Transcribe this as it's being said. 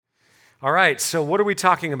All right, so what are we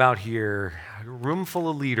talking about here? A room full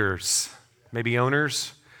of leaders, maybe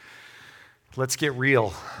owners. Let's get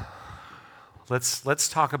real. Let's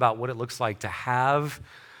talk about what it looks like to have,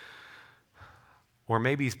 or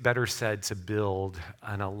maybe better said, to build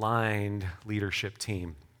an aligned leadership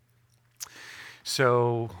team.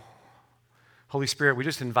 So, Holy Spirit, we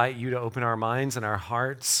just invite you to open our minds and our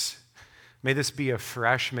hearts. May this be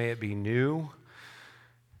afresh, may it be new.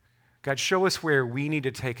 God, show us where we need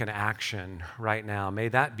to take an action right now. May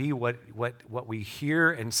that be what we hear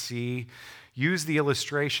and see. Use the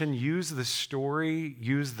illustration, use the story,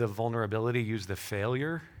 use the vulnerability, use the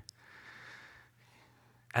failure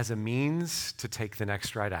as a means to take the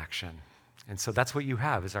next right action. And so that's what you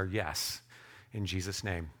have is our yes. In Jesus'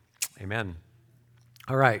 name, amen.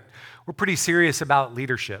 All right, we're pretty serious about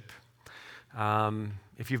leadership.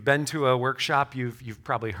 If you've been to a workshop, you've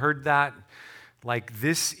probably heard that. Like,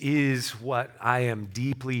 this is what I am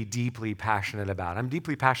deeply, deeply passionate about. I'm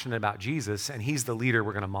deeply passionate about Jesus, and he's the leader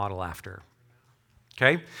we're going to model after.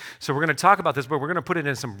 Okay? So we're going to talk about this, but we're going to put it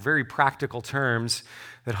in some very practical terms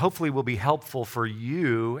that hopefully will be helpful for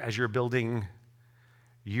you as you're building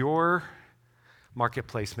your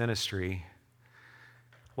marketplace ministry.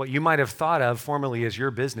 What you might have thought of formerly as your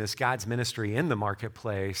business, God's ministry in the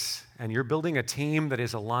marketplace, and you're building a team that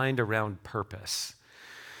is aligned around purpose.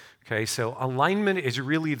 Okay, so alignment is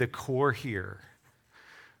really the core here.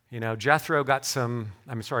 You know, Moses got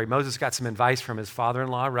some advice from his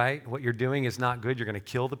father-in-law, right? What you're doing is not good. You're going to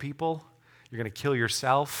kill the people. You're going to kill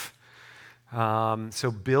yourself.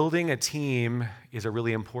 So building a team is a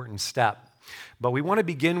really important step. But we want to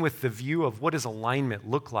begin with the view of what does alignment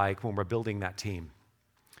look like when we're building that team.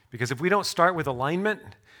 Because if we don't start with alignment,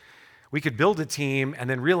 we could build a team and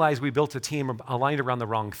then realize we built a team aligned around the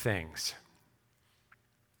wrong things.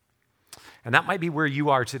 And that might be where you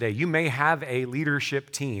are today. You may have a leadership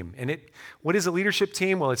team. And what is a leadership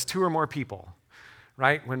team? Well, it's two or more people,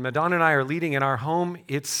 right? When Madonna and I are leading in our home,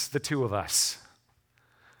 it's the two of us.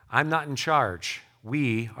 I'm not in charge.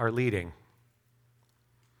 We are leading.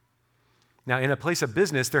 Now, in a place of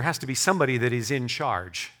business, there has to be somebody that is in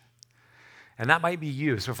charge. And that might be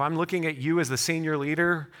you. So if I'm looking at you as the senior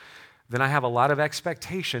leader, then I have a lot of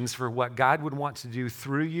expectations for what God would want to do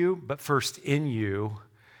through you, but first in you.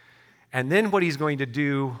 And then what he's going to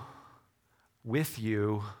do with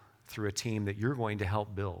you through a team that you're going to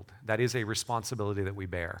help build. That is a responsibility that we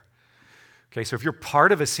bear. Okay, so if you're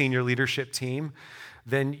part of a senior leadership team,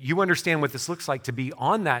 then you understand what this looks like to be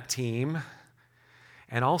on that team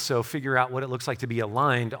and also figure out what it looks like to be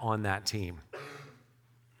aligned on that team.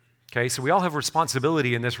 Okay, so we all have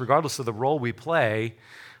responsibility in this regardless of the role we play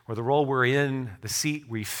or the role we're in, the seat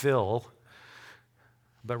we fill.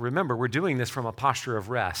 But remember, we're doing this from a posture of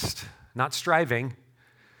rest. Not striving.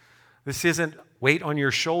 This isn't weight on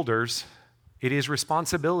your shoulders. It is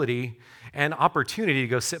responsibility and opportunity to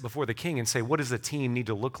go sit before the King and say, what does the team need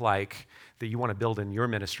to look like that you want to build in your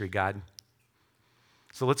ministry, God?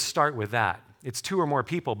 So let's start with that. It's two or more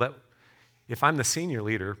people, but if I'm the senior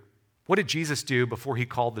leader, what did Jesus do before he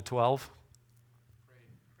called the 12? Pray.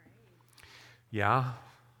 Yeah.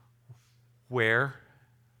 Where?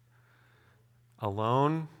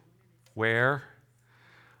 Alone? Where?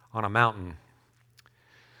 On a mountain.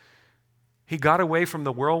 He got away from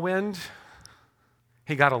the whirlwind.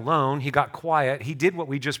 He got alone. He got quiet. He did what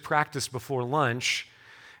we just practiced before lunch,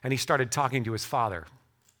 and he started talking to his Father.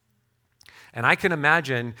 And I can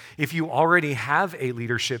imagine if you already have a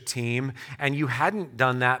leadership team and you hadn't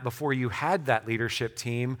done that before you had that leadership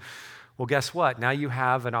team, well, guess what? Now you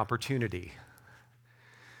have an opportunity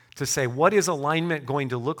to say, what is alignment going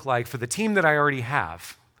to look like for the team that I already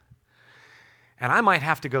have? And I might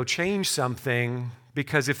have to go change something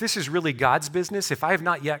because if this is really God's business, if I have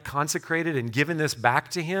not yet consecrated and given this back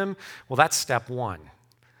to him, well, that's step one.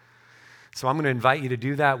 So I'm going to invite you to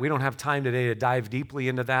do that. We don't have time today to dive deeply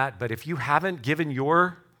into that, but if you haven't given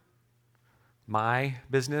my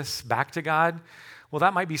business back to God, well,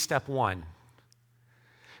 that might be step one.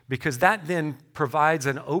 Because that then provides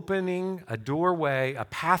an opening, a doorway, a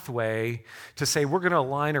pathway to say we're going to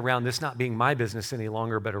align around this not being my business any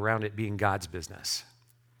longer, but around it being God's business.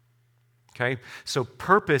 Okay? So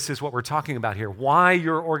purpose is what we're talking about here. Why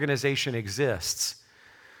your organization exists.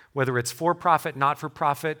 Whether it's for-profit,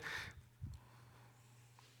 not-for-profit,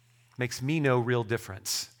 makes me no real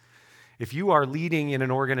difference. If you are leading in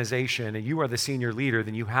an organization and you are the senior leader,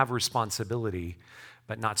 then you have responsibility,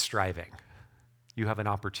 but not striving. You have an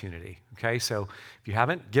opportunity, okay? So if you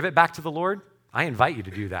haven't, give it back to the Lord. I invite you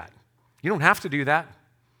to do that. You don't have to do that,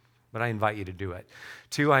 but I invite you to do it.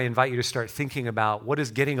 2, I invite you to start thinking about what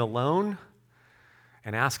does getting alone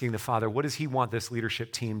and asking the Father, what does he want this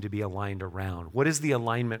leadership team to be aligned around? What does the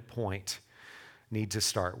alignment point need to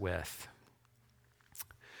start with?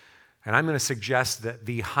 And I'm going to suggest that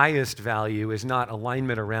the highest value is not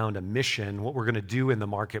alignment around a mission, what we're going to do in the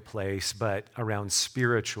marketplace, but around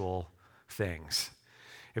spiritual things.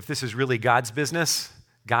 If this is really God's business,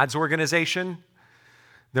 God's organization,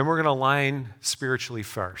 then we're going to align spiritually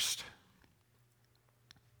first.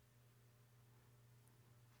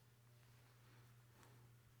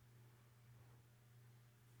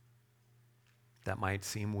 That might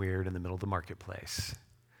seem weird in the middle of the marketplace.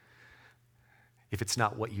 If it's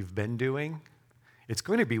not what you've been doing, it's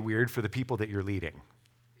going to be weird for the people that you're leading.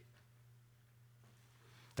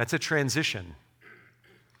 That's a transition.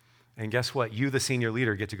 And guess what? You, the senior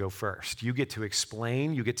leader, get to go first. You get to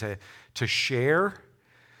explain, you get to share.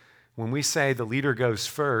 When we say the leader goes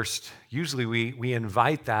first, usually we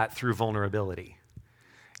invite that through vulnerability.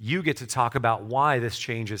 You get to talk about why this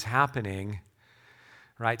change is happening,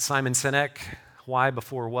 right? Simon Sinek, why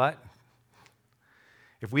before what?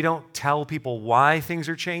 If we don't tell people why things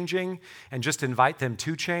are changing and just invite them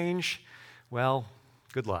to change, well,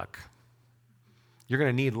 good luck. You're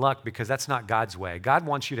going to need luck because that's not God's way. God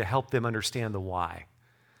wants you to help them understand the why.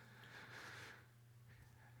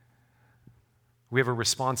 We have a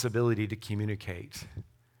responsibility to communicate.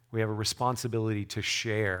 We have a responsibility to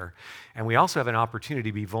share. And we also have an opportunity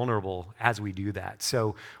to be vulnerable as we do that.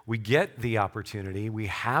 So we get the opportunity, we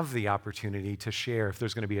have the opportunity to share if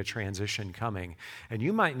there's going to be a transition coming. And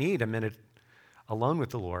you might need a minute alone with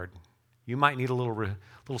the Lord. You might need a little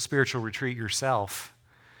spiritual retreat yourself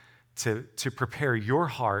to prepare your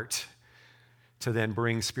heart to then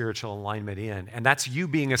bring spiritual alignment in. And that's you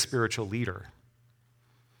being a spiritual leader.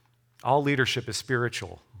 All leadership is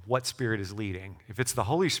spiritual. What Spirit is leading? If it's the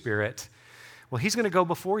Holy Spirit, well, he's going to go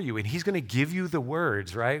before you and he's going to give you the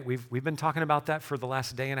words, right? We've been talking about that for the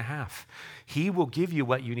last day and a half. He will give you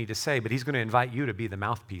what you need to say, but he's going to invite you to be the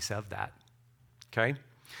mouthpiece of that, okay?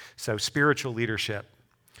 So spiritual leadership.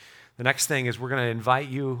 The next thing is we're going to invite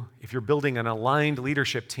you, if you're building an aligned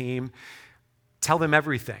leadership team, tell them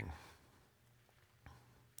everything.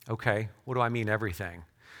 Okay, what do I mean everything?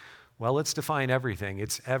 Well, let's define everything.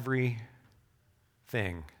 It's everything.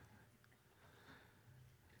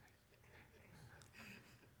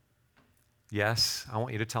 Yes, I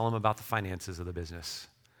want you to tell them about the finances of the business.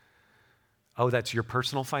 Oh, that's your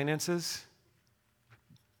personal finances?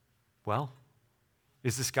 Well,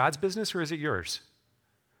 is this God's business or is it yours?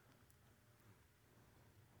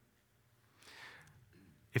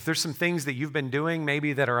 If there's some things that you've been doing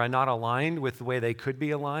maybe that are not aligned with the way they could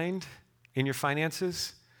be aligned in your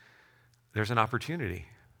finances, there's an opportunity.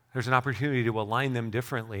 There's an opportunity to align them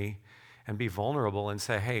differently and be vulnerable and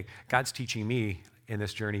say, hey, God's teaching me in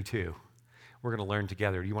this journey too. We're going to learn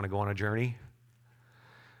together. Do you want to go on a journey?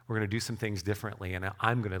 We're going to do some things differently, and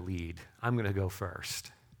I'm going to lead. I'm going to go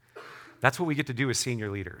first. That's what we get to do as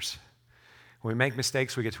senior leaders. When we make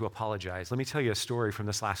mistakes, we get to apologize. Let me tell you a story from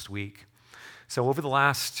this last week. So over the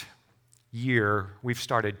last year, we've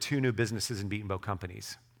started 2 new businesses in Beat and Bow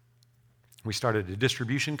companies. We started a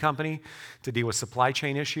distribution company to deal with supply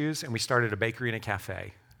chain issues, and we started a bakery and a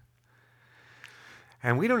cafe.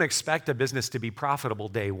 And we don't expect a business to be profitable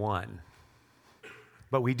day one,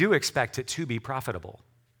 but we do expect it to be profitable.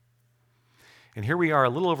 And here we are a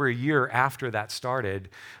little over a year after that started,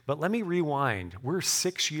 but let me rewind. We're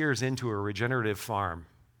 6 years into a regenerative farm.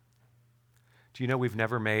 Do you know we've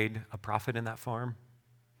never made a profit in that farm?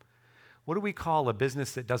 What do we call a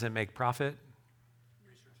business that doesn't make profit?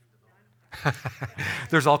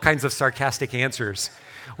 There's all kinds of sarcastic answers.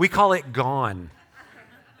 We call it gone.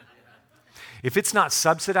 If it's not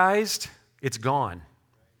subsidized, it's gone.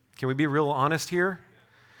 Can we be real honest here?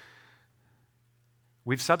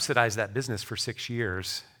 We've subsidized that business for 6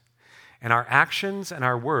 years, and our actions and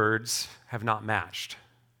our words have not matched.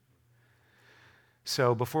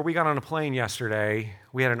 So before we got on a plane yesterday,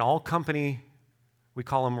 we had an all-company, we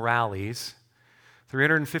call them rallies,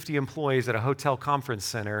 350 employees at a hotel conference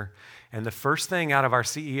center, and the first thing out of our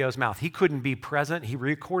CEO's mouth, he couldn't be present. He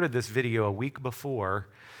recorded this video a week before,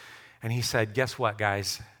 and he said, guess what,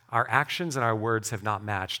 guys? Our actions and our words have not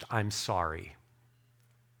matched. I'm sorry.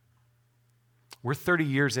 We're 30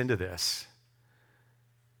 years into this,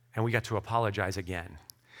 and we got to apologize again.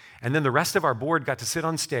 And then the rest of our board got to sit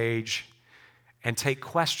on stage and take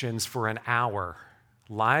questions for an hour,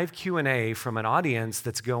 live Q&A from an audience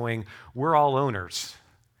that's going, we're all owners.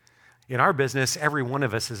 In our business, every one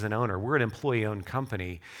of us is an owner. We're an employee-owned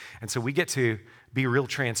company. And so we get to be real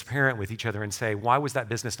transparent with each other and say, why was that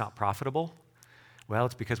business not profitable? Well,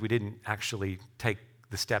 it's because we didn't actually take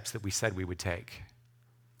the steps that we said we would take.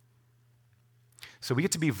 So we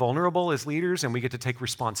get to be vulnerable as leaders and we get to take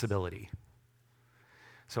responsibility.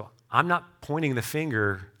 So I'm not pointing the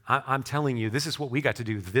finger. I'm telling you, this is what we got to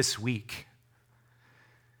do this week.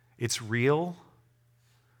 It's real.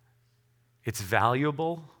 It's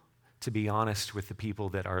valuable to be honest with the people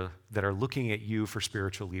that are looking at you for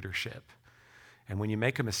spiritual leadership. And when you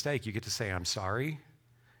make a mistake, you get to say, I'm sorry.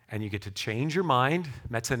 And you get to change your mind,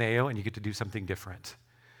 metaneo, and you get to do something different.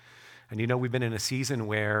 And you know, we've been in a season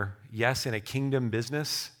where, yes, in a kingdom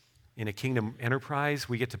business, in a kingdom enterprise,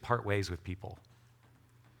 we get to part ways with people.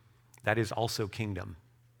 That is also kingdom.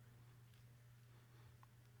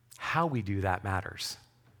 How we do that matters.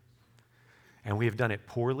 And we have done it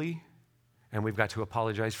poorly, and we've got to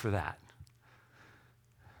apologize for that.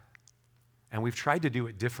 And we've tried to do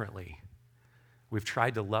it differently. We've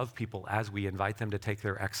tried to love people as we invite them to take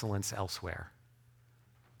their excellence elsewhere.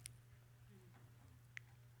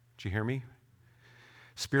 Did you hear me?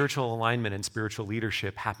 Spiritual alignment and spiritual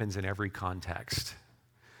leadership happens in every context.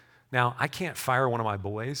 Now, I can't fire one of my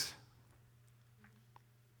boys.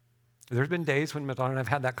 There's been days when Madonna and I've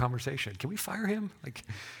had that conversation. Can we fire him?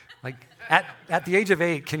 Like at the age of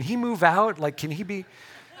 8, can he move out? Like, can he be?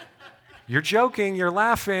 You're joking, you're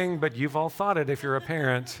laughing, but you've all thought it if you're a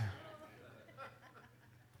parent.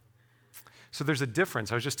 So there's a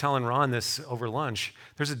difference. I was just telling Ron this over lunch.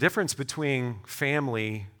 There's a difference between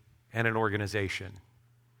family and an organization.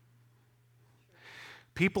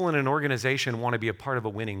 People in an organization want to be a part of a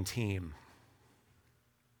winning team.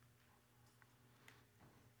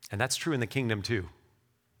 And that's true in the kingdom too.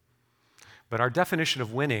 But our definition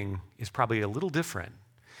of winning is probably a little different.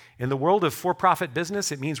 In the world of for-profit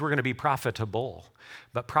business, it means we're going to be profitable.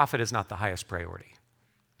 But profit is not the highest priority.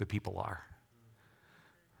 The people are.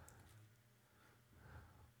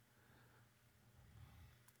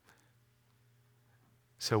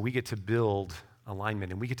 So we get to build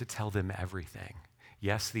alignment, and we get to tell them everything.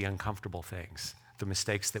 Yes, the uncomfortable things, the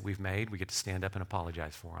mistakes that we've made, we get to stand up and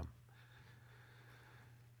apologize for them.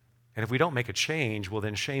 And if we don't make a change, well,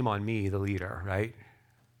 then shame on me, the leader, right?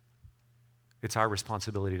 It's our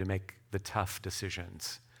responsibility to make the tough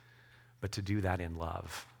decisions, but to do that in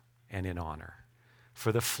love and in honor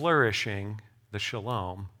for the flourishing, the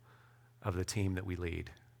shalom of the team that we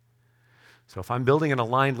lead. So if I'm building an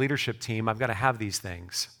aligned leadership team, I've got to have these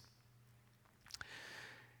things.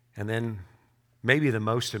 And then maybe the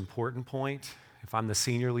most important point, if I'm the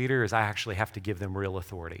senior leader, is I actually have to give them real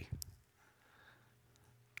authority.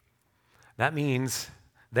 That means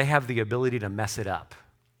they have the ability to mess it up.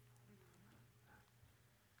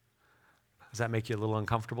 Does that make you a little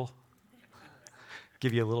uncomfortable?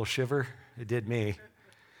 Give you a little shiver? It did me.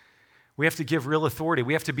 We have to give real authority.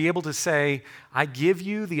 We have to be able to say, I give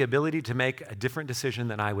you the ability to make a different decision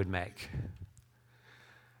than I would make.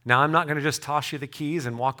 Now, I'm not going to just toss you the keys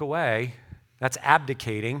and walk away. That's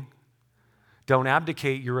abdicating. Don't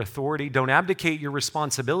abdicate your authority. Don't abdicate your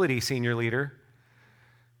responsibility, senior leader.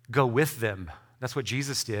 Go with them. That's what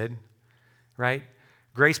Jesus did, right?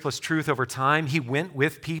 Grace plus truth over time. He went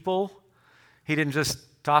with people. He didn't just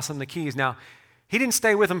toss them the keys. Now, he didn't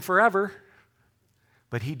stay with them forever,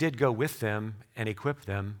 but he did go with them and equip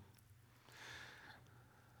them.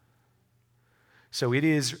 So it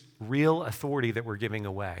is real authority that we're giving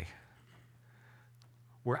away.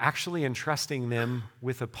 We're actually entrusting them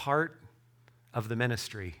with a part of the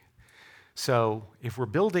ministry. So if we're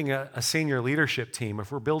building a senior leadership team,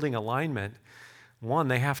 if we're building alignment, one,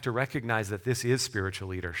 they have to recognize that this is spiritual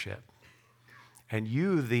leadership. And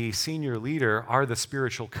you, the senior leader, are the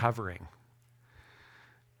spiritual covering.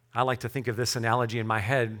 I like to think of this analogy in my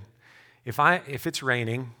head. If it's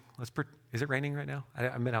raining, is it raining right now?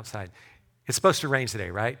 I've been outside. It's supposed to rain today,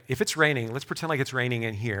 right? If it's raining, let's pretend like it's raining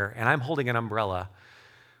in here, and I'm holding an umbrella.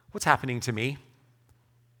 What's happening to me?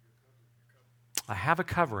 I have a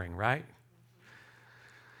covering, right?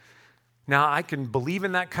 Now, I can believe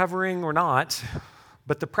in that covering or not,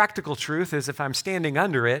 but the practical truth is if I'm standing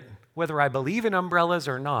under it, whether I believe in umbrellas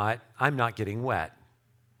or not, I'm not getting wet.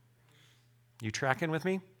 You tracking with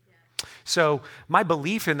me? Yeah. So my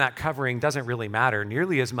belief in that covering doesn't really matter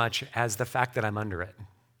nearly as much as the fact that I'm under it.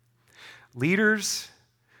 Leaders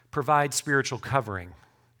provide spiritual covering.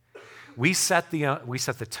 We set the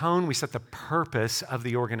tone, we set the purpose of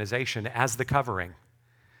the organization as the covering.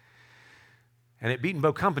 And at Beat and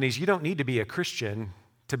Bow Companies, you don't need to be a Christian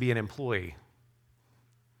to be an employee.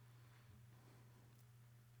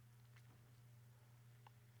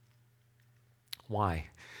 Why?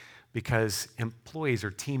 Because employees or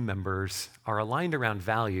team members are aligned around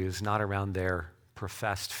values, not around their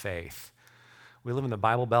professed faith. We live in the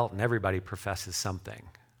Bible Belt and everybody professes something.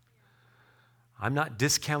 I'm not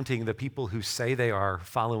discounting the people who say they are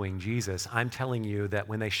following Jesus. I'm telling you that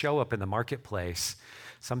when they show up in the marketplace,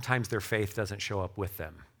 sometimes their faith doesn't show up with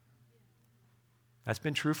them. That's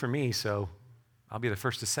been true for me, so I'll be the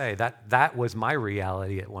first to say that was my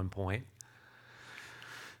reality at one point.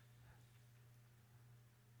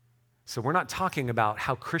 So we're not talking about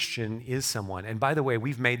how Christian is someone. And by the way,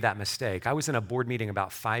 we've made that mistake. I was in a board meeting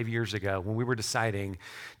about 5 years ago when we were deciding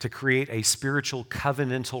to create a spiritual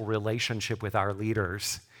covenantal relationship with our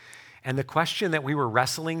leaders. And the question that we were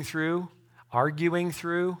wrestling through, arguing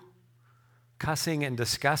through, cussing and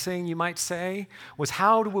discussing, you might say, was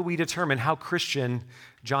how do we determine how Christian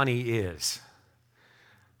Johnny is?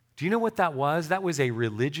 Do you know what that was? That was a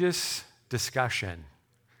religious discussion.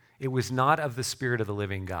 It was not of the Spirit of the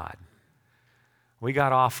living God. We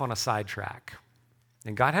got off on a sidetrack.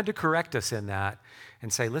 And God had to correct us in that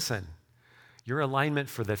and say, listen, your alignment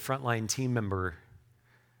for the frontline team member,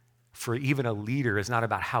 for even a leader, is not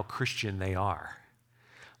about how Christian they are,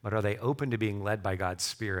 but are they open to being led by God's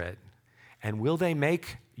Spirit? And will they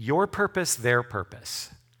make your purpose their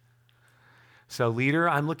purpose? So leader,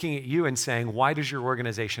 I'm looking at you and saying, why does your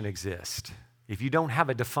organization exist? If you don't have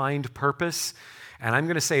a defined purpose, and I'm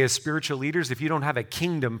going to say as spiritual leaders, if you don't have a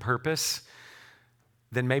kingdom purpose,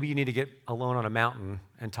 then maybe you need to get alone on a mountain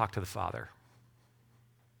and talk to the Father.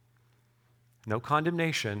 No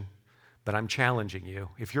condemnation, but I'm challenging you.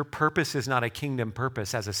 If your purpose is not a kingdom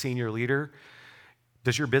purpose as a senior leader,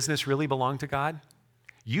 does your business really belong to God?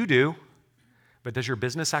 You do, but does your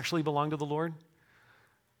business actually belong to the Lord?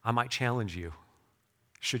 I might challenge you.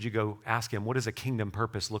 Should you go ask him, what does a kingdom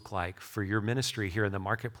purpose look like for your ministry here in the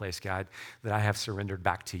marketplace, God, that I have surrendered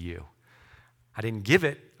back to you? I didn't give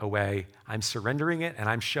it away. I'm surrendering it, and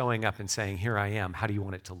I'm showing up and saying, here I am. How do you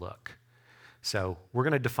want it to look? So we're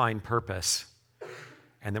going to define purpose,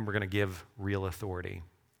 and then we're going to give real authority.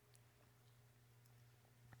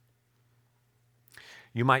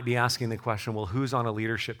 You might be asking the question, well, who's on a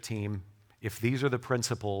leadership team? If these are the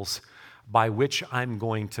principles by which I'm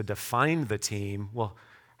going to define the team, well,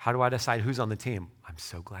 how do I decide who's on the team? I'm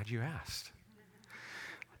so glad you asked.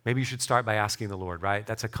 Maybe you should start by asking the Lord, right?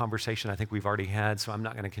 That's a conversation I think we've already had, so I'm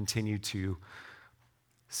not going to continue to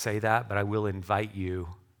say that, but I will invite you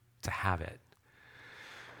to have it.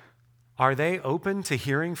 Are they open to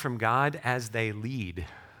hearing from God as they lead?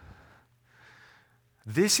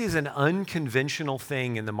 This is an unconventional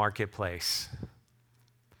thing in the marketplace.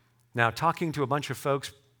 Now, talking to a bunch of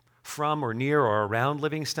folks from or near or around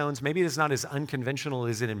Living Stones, maybe it's not as unconventional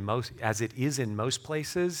as it is in most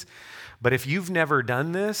places. But if you've never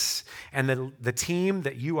done this, and the team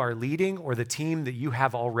that you are leading or the team that you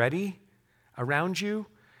have already around you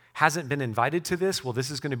hasn't been invited to this, well,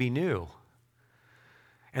 this is going to be new.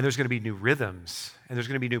 And there's going to be new rhythms, and there's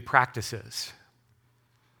going to be new practices.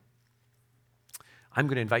 I'm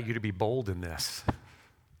going to invite you to be bold in this,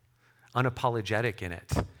 unapologetic in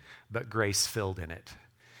it, but grace-filled in it.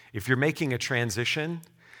 If you're making a transition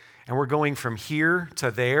and we're going from here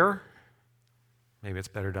to there, maybe it's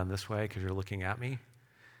better done this way because you're looking at me.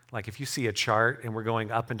 Like if you see a chart and we're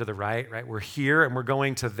going up and to the right? We're here and we're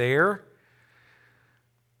going to there.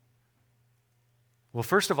 Well,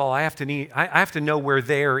 first of all, I have to know where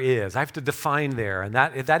there is. I have to define there. And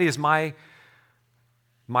that is my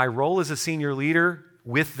role as a senior leader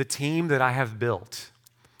with the team that I have built.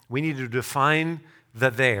 We need to define the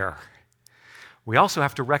there. We also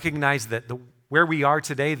have to recognize that where we are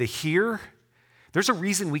today, the here, there's a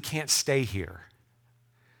reason we can't stay here.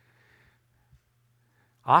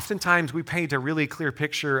 Oftentimes, we paint a really clear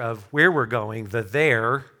picture of where we're going, the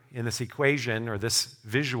there, in this equation or this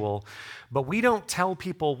visual, but we don't tell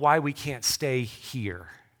people why we can't stay here.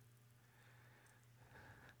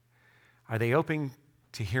 Are they open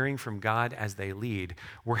to hearing from God as they lead?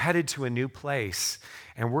 We're headed to a new place,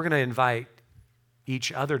 and we're going to invite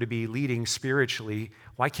each other to be leading spiritually.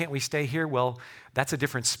 Why can't we stay here? Well, that's a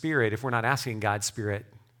different spirit if we're not asking God's Spirit.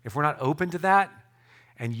 If we're not open to that,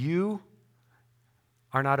 and you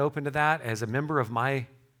are not open to that as a member of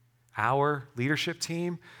our leadership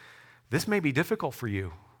team, this may be difficult for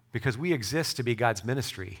you because we exist to be God's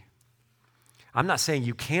ministry. I'm not saying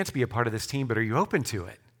you can't be a part of this team, but are you open to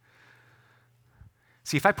it?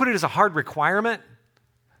 See, if I put it as a hard requirement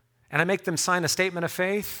and I make them sign a statement of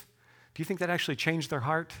faith, do you think that actually changed their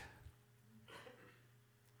heart?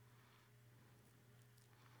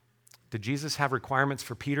 Did Jesus have requirements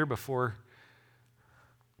for Peter before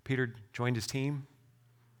Peter joined his team?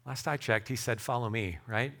 Last I checked, he said, follow me,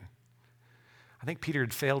 right? I think Peter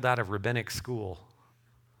had failed out of rabbinic school.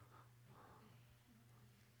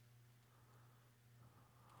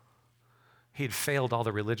 He had failed all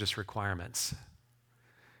the religious requirements.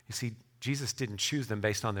 You see, Jesus didn't choose them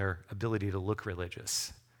based on their ability to look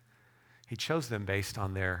religious. He chose them based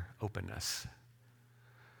on their openness.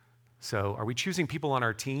 So are we choosing people on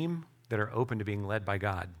our team that are open to being led by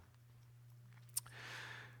God?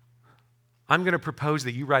 I'm going to propose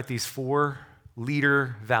that you write these 4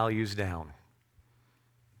 leader values down.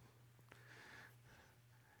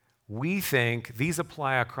 We think these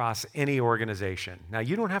apply across any organization. Now,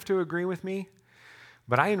 you don't have to agree with me,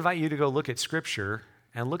 but I invite you to go look at Scripture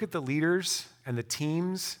and look at the leaders and the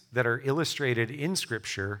teams that are illustrated in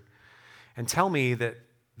Scripture and tell me that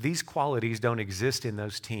these qualities don't exist in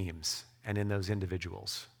those teams and in those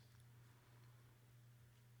individuals.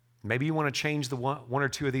 Maybe you want to change the one or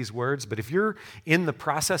two of these words, but if you're in the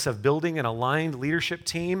process of building an aligned leadership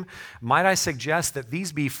team, might I suggest that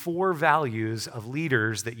these be 4 values of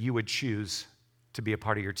leaders that you would choose to be a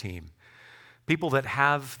part of your team? People that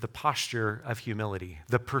have the posture of humility,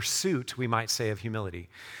 the pursuit, we might say, of humility.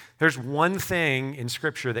 There's one thing in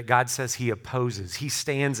Scripture that God says he opposes, he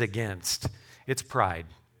stands against. It's pride.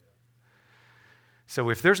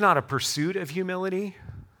 So if there's not a pursuit of humility,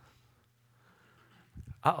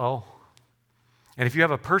 uh-oh. And if you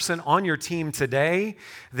have a person on your team today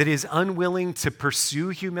that is unwilling to pursue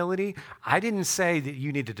humility, I didn't say that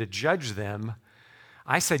you needed to judge them.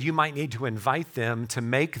 I said you might need to invite them to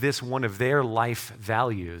make this one of their life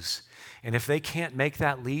values. And if they can't make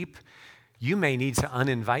that leap, you may need to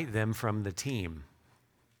uninvite them from the team.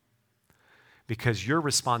 Because your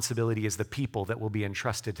responsibility is the people that will be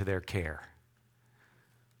entrusted to their care.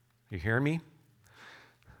 You hearing me?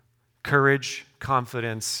 Courage,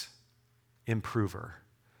 confidence, improver.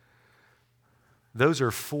 Those are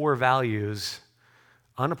 4 values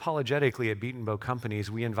unapologetically at Beaton Bow Companies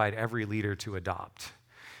we invite every leader to adopt.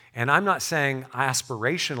 And I'm not saying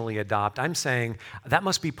aspirationally adopt. I'm saying that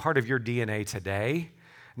must be part of your DNA today,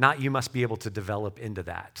 not you must be able to develop into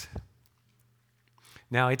that.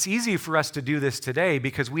 Now, it's easy for us to do this today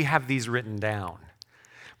because we have these written down.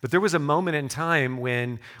 But there was a moment in time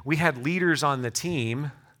when we had leaders on the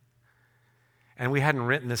team and we hadn't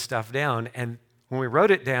written this stuff down. And when we wrote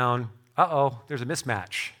it down, there's a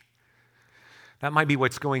mismatch. That might be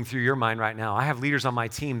what's going through your mind right now. I have leaders on my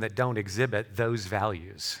team that don't exhibit those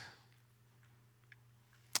values.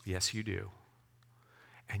 Yes, you do.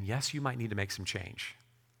 And yes, you might need to make some change.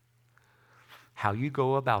 How you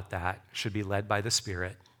go about that should be led by the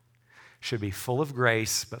Spirit, should be full of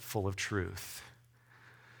grace, but full of truth.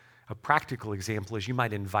 A practical example is you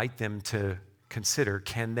might invite them to consider,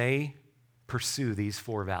 can they pursue these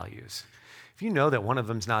 4 values? If you know that one of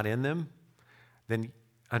them's not in them, then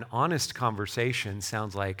an honest conversation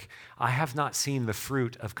sounds like, I have not seen the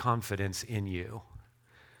fruit of confidence in you.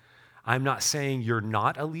 I'm not saying you're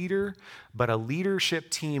not a leader, but a leadership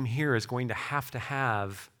team here is going to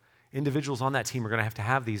have individuals on that team are going to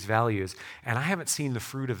have these values, and I haven't seen the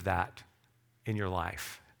fruit of that in your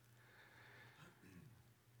life.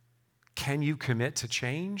 Can you commit to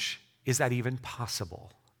change? Is that even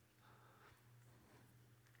possible?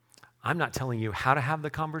 I'm not telling you how to have the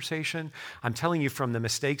conversation. I'm telling you from the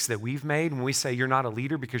mistakes that we've made when we say you're not a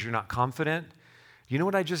leader because you're not confident. You know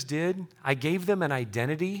what I just did? I gave them an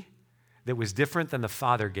identity that was different than the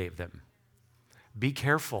Father gave them. Be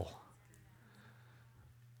careful.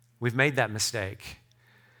 We've made that mistake.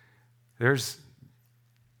 There's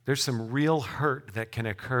some real hurt that can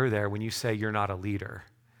occur there when you say you're not a leader.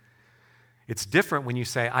 It's different when you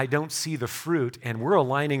say, I don't see the fruit, and we're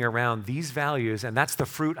aligning around these values, and that's the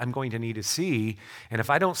fruit I'm going to need to see. And if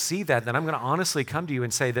I don't see that, then I'm going to honestly come to you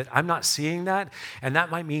and say that I'm not seeing that, and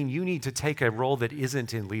that might mean you need to take a role that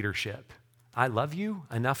isn't in leadership. I love you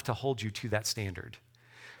enough to hold you to that standard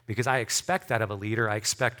because I expect that of a leader. I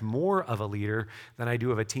expect more of a leader than I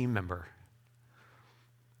do of a team member.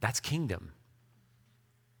 That's kingdom.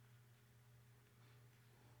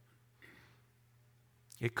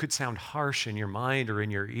 It could sound harsh in your mind or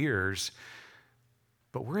in your ears,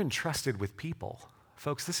 but we're entrusted with people.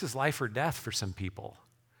 Folks, this is life or death for some people,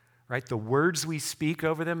 right? The words we speak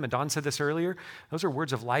over them, and Dawn said this earlier, those are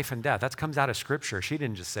words of life and death. That comes out of Scripture. She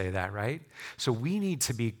didn't just say that, right? So we need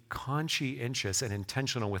to be conscientious and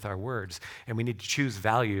intentional with our words, and we need to choose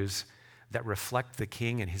values that reflect the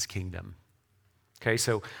King and his kingdom. Okay,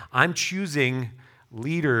 so I'm choosing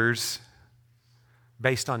leaders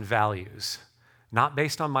based on values. Not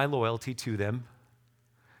based on my loyalty to them,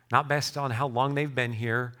 not based on how long they've been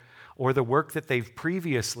here or the work that they've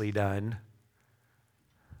previously done.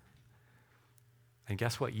 And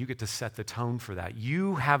guess what? You get to set the tone for that.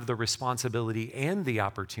 You have the responsibility and the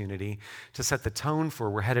opportunity to set the tone for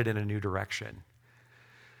we're headed in a new direction.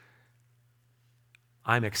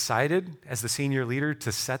 I'm excited as the senior leader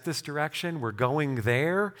to set this direction. We're going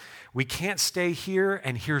there. We can't stay here,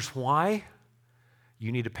 and here's why.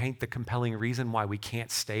 You need to paint the compelling reason why we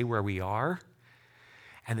can't stay where we are.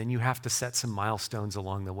 And then you have to set some milestones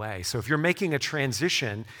along the way. So if you're making a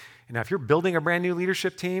transition, if you're building a brand new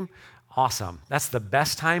leadership team, awesome. That's the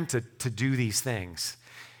best time to do these things.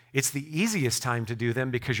 It's the easiest time to do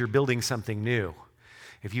them because you're building something new.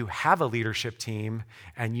 If you have a leadership team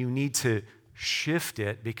and you need to shift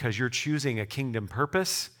it because you're choosing a kingdom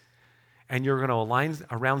purpose and you're going to align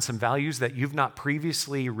around some values that you've not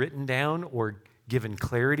previously written down or given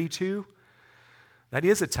clarity to, that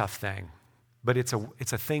is a tough thing, but it's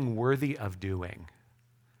a thing worthy of doing.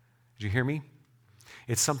 Did you hear me?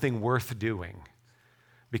 It's something worth doing,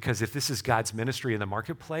 because if this is God's ministry in the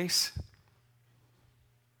marketplace,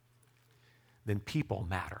 then people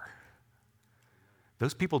matter.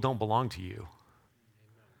 Those people don't belong to you.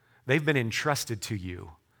 They've been entrusted to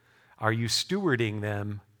you. Are you stewarding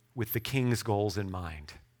them with the king's goals in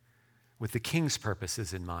mind, with the king's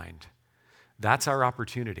purposes in mind? That's our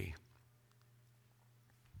opportunity.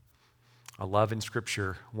 I love in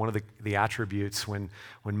Scripture, one of the attributes when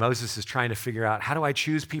Moses is trying to figure out, how do I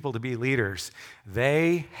choose people to be leaders?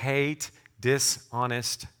 They hate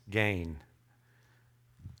dishonest gain.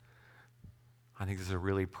 I think this is a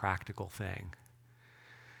really practical thing.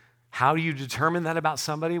 How do you determine that about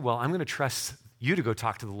somebody? Well, I'm going to trust you to go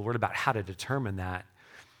talk to the Lord about how to determine that.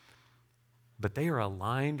 But they are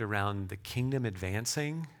aligned around the kingdom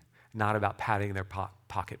advancing, not about padding their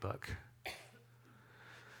pocketbook.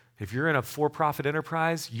 If you're in a for-profit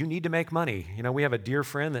enterprise, you need to make money. We have a dear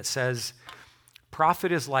friend that says,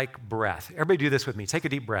 profit is like breath. Everybody do this with me. Take a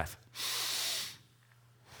deep breath.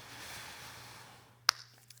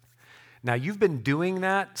 Now, you've been doing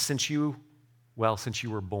that since you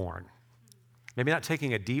were born. Maybe not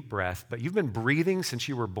taking a deep breath, but you've been breathing since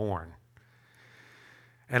you were born.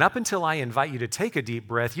 And up until I invite you to take a deep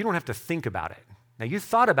breath, you don't have to think about it. Now, you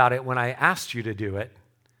thought about it when I asked you to do it,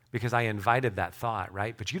 because I invited that thought,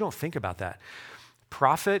 right? But you don't think about that.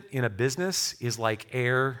 Profit in a business is like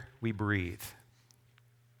air we breathe.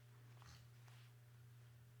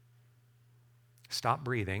 Stop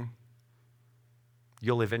breathing.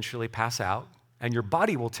 You'll eventually pass out, and your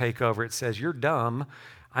body will take over. It says, you're dumb.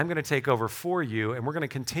 I'm going to take over for you, and we're going to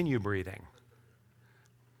continue breathing.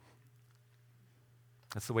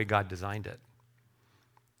 That's the way God designed it.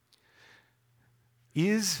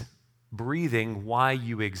 Is breathing why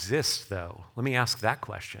you exist, though? Let me ask that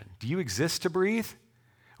question. Do you exist to breathe,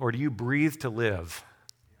 or do you breathe to live?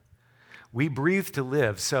 We breathe to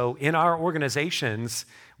live. So in our organizations,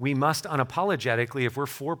 we must unapologetically, if we're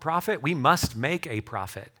for profit, we must make a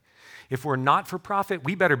profit. If we're not for profit,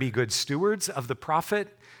 we better be good stewards of the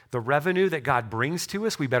profit, the revenue that God brings to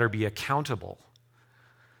us. We better be accountable.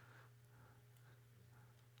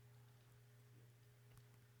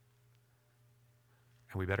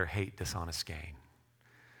 And we better hate dishonest gain.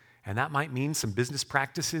 And that might mean some business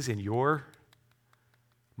practices in your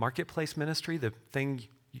marketplace ministry, the thing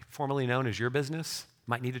formerly known as your business,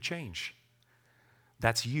 might need to change.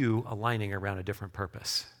 That's you aligning around a different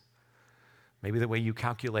purpose. Maybe the way you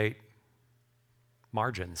calculate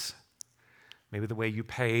margins. Maybe the way you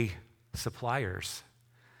pay suppliers.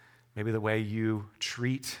 Maybe the way you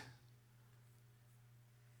treat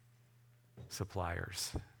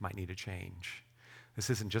suppliers might need to change. This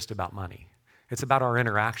isn't just about money. It's about our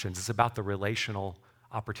interactions. It's about the relational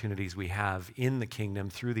opportunities we have in the kingdom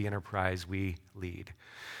through the enterprise we lead.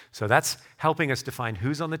 So that's helping us define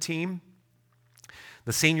who's on the team.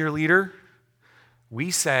 The senior leader,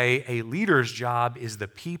 we say a leader's job is the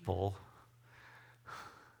people.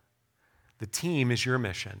 The team is your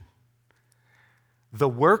mission. The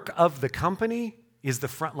work of the company is the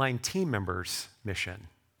frontline team members' mission.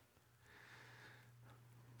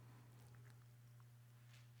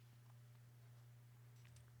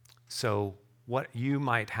 So what you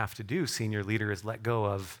might have to do, senior leader, is let go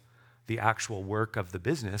of the actual work of the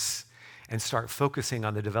business and start focusing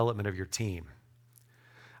on the development of your team.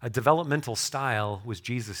 A developmental style was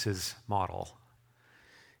Jesus' model.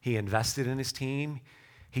 He invested in his team.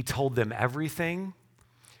 He told them everything.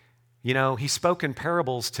 He spoke in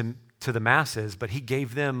parables to the masses, but he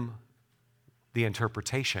gave them the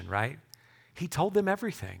interpretation, right? He told them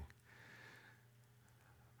everything.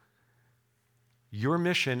 Your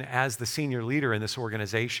mission as the senior leader in this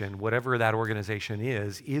organization, whatever that organization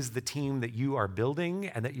is the team that you are building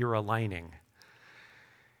and that you're aligning.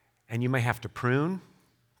 And you may have to prune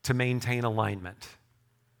to maintain alignment.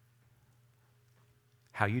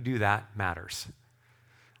 How you do that matters.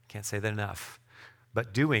 Can't say that enough.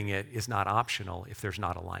 But doing it is not optional if there's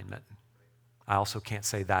not alignment. I also can't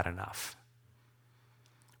say that enough.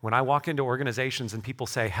 When I walk into organizations and people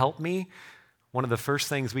say, help me, one of the first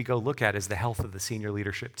things we go look at is the health of the senior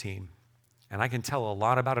leadership team. And I can tell a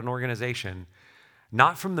lot about an organization,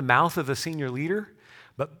 not from the mouth of the senior leader,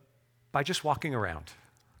 but by just walking around.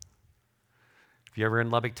 If you're ever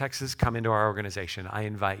in Lubbock, Texas, come into our organization. I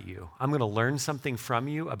invite you. I'm going to learn something from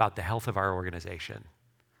you about the health of our organization.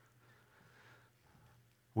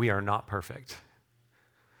 We are not perfect.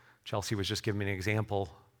 Chelsea was just giving me an example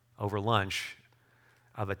over lunch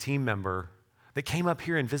of a team member that came up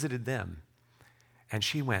here and visited them. And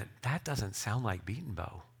she went, that doesn't sound like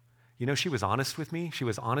Beatonbow. You know, she was honest with me. She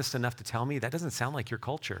was honest enough to tell me, that doesn't sound like your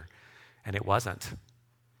culture. And it wasn't.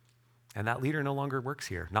 And that leader no longer works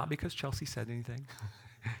here. Not because Chelsea said anything.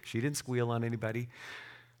 She didn't squeal on anybody.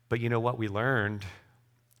 But you know what we learned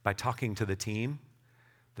by talking to the team?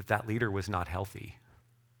 That leader was not healthy.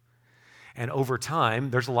 And over time,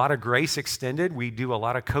 there's a lot of grace extended. We do a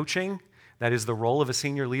lot of coaching. That is the role of a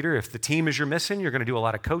senior leader. If the team is you're missing, you're going to do a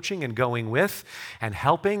lot of coaching and going with and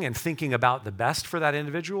helping and thinking about the best for that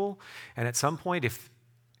individual. And at some point,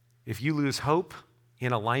 if you lose hope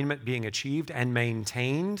in alignment being achieved and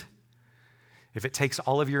maintained, if it takes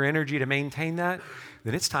all of your energy to maintain that,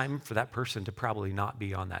 then it's time for that person to probably not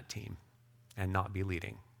be on that team and not be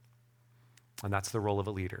leading. And that's the role of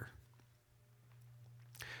a leader.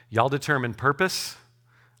 Y'all determine purpose.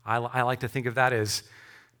 I like to think of that as,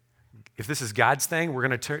 if this is God's thing, we're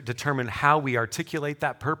going to determine how we articulate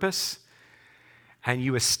that purpose, and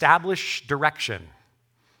you establish direction.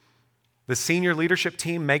 The senior leadership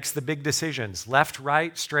team makes the big decisions, left,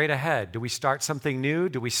 right, straight ahead. Do we start something new?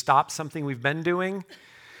 Do we stop something we've been doing?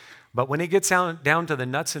 But when it gets down to the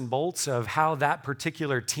nuts and bolts of how that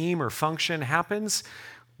particular team or function happens,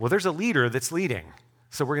 well, there's a leader that's leading.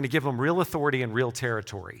 So we're going to give them real authority and real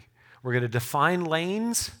territory. We're going to define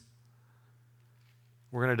lanes.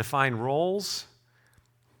 We're going to define roles.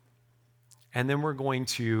 And then we're going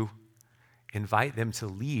to invite them to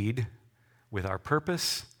lead with our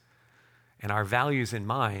purpose and our values in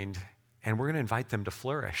mind. And we're going to invite them to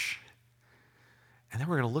flourish. And then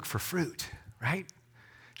we're going to look for fruit, right?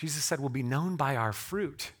 Jesus said we'll be known by our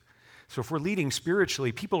fruit. So if we're leading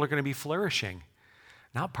spiritually, people are going to be flourishing.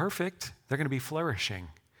 Not perfect, they're going to be flourishing.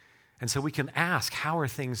 And so we can ask, how are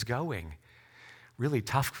things going? Really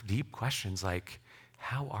tough, deep questions like,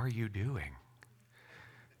 how are you doing?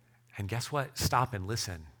 And guess what? Stop and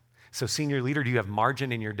listen. So senior leader, do you have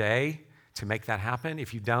margin in your day to make that happen?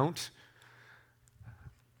 If you don't,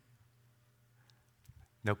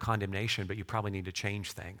 no condemnation, but you probably need to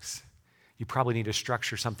change things. You probably need to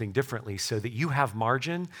structure something differently so that you have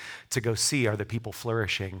margin to go see, are the people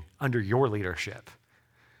flourishing under your leadership?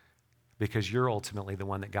 Because you're ultimately the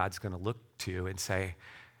one that God's going to look to and say,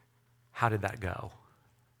 how did that go?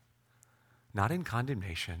 Not in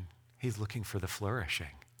condemnation. He's looking for the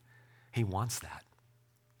flourishing. He wants that.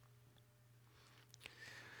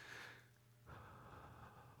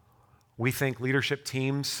 We think leadership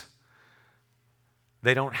teams,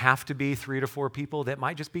 they don't have to be 3 to 4 people. That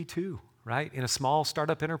might just be 2, right? In a small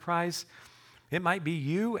startup enterprise, it might be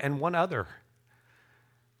you and one other.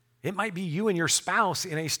 It might be you and your spouse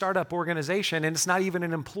in a startup organization, and it's not even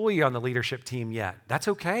an employee on the leadership team yet. That's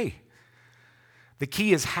okay. The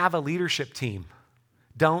key is have a leadership team.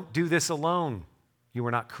 Don't do this alone. You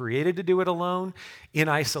were not created to do it alone. In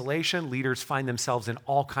isolation, leaders find themselves in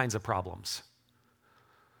all kinds of problems.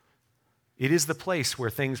 It is the place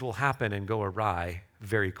where things will happen and go awry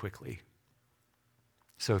very quickly.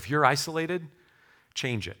 So if you're isolated,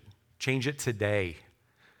 change it. Change it today.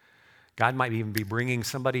 God might even be bringing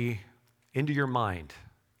somebody into your mind.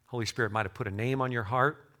 Holy Spirit might have put a name on your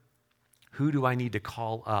heart. Who do I need to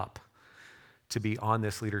call up to be on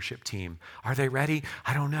this leadership team? Are they ready?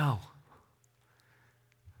 I don't know.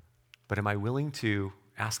 But am I willing to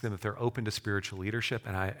ask them if they're open to spiritual leadership?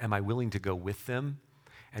 And am I willing to go with them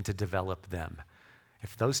and to develop them?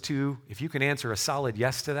 If those two, if you can answer a solid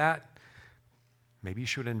yes to that, maybe you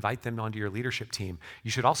should invite them onto your leadership team.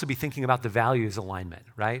 You should also be thinking about the values alignment,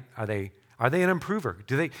 right? Are they an improver?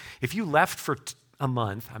 If you left for a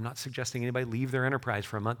month, I'm not suggesting anybody leave their enterprise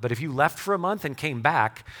for a month, but if you left for a month and came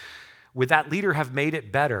back, would that leader have made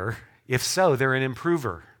it better? If so, they're an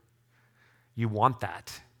improver. You want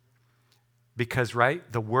that. Because, right,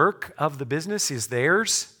 the work of the business is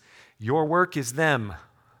theirs. Your work is them.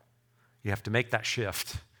 You have to make that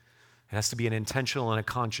shift. It has to be an intentional and a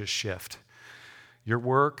conscious shift. Your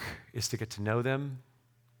work is to get to know them,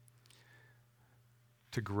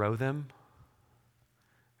 to grow them,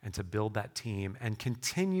 and to build that team and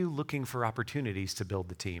continue looking for opportunities to build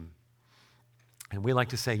the team. And we like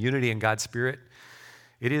to say unity in God's Spirit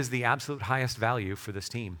It is the absolute highest value for this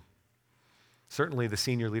team. Certainly the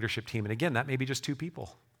senior leadership team. And again, that may be just 2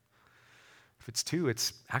 people. If it's 2,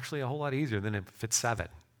 it's actually a whole lot easier than if it's 7.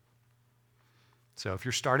 So if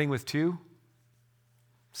you're starting with 2,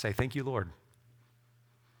 say, thank you, Lord.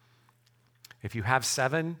 If you have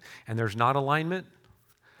 7 and there's not alignment,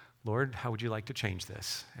 Lord, how would you like to change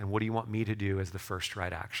this? And what do you want me to do as the first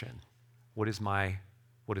right action? What is my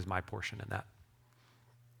portion in that?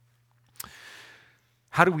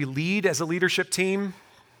 How do we lead as a leadership team?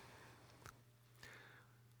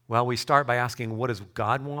 Well, we start by asking, what does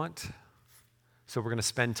God want? So we're going to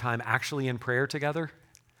spend time actually in prayer together.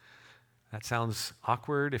 That sounds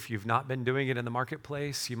awkward. If you've not been doing it in the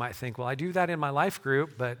marketplace, you might think, well, I do that in my life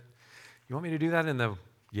group, but you want me to do that in the,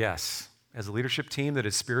 yes. As a leadership team that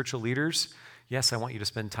is spiritual leaders, yes, I want you to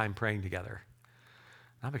spend time praying together.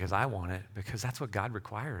 Not because I want it, because that's what God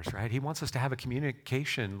requires, right? He wants us to have a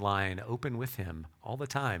communication line open with him all the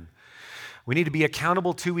time. We need to be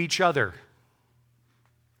accountable to each other.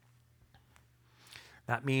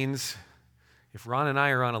 That means if Ron and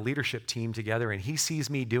I are on a leadership team together and he sees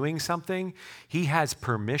me doing something, he has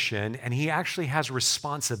permission and he actually has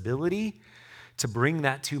responsibility to bring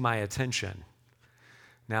that to my attention.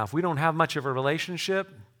 Now, if we don't have much of a relationship,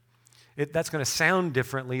 that's going to sound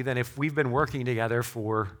differently than if we've been working together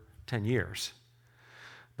for 10 years.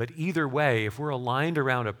 But either way, if we're aligned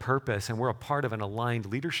around a purpose and we're a part of an aligned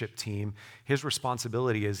leadership team, his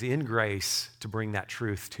responsibility is in grace to bring that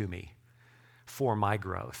truth to me for my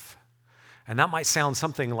growth. And that might sound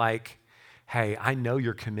something like, hey, I know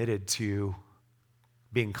you're committed to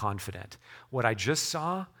being confident. What I just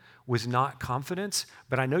saw was not confidence,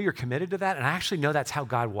 but I know you're committed to that, and I actually know that's how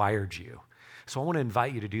God wired you. So I want to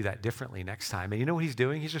invite you to do that differently next time. And you know what he's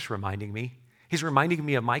doing? He's just reminding me. He's reminding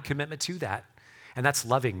me of my commitment to that, and that's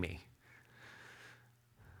loving me.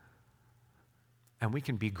 And we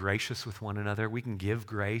can be gracious with one another. We can give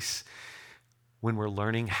grace when we're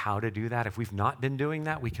learning how to do that. If we've not been doing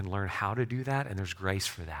that, we can learn how to do that, and there's grace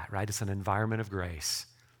for that, right? It's an environment of grace.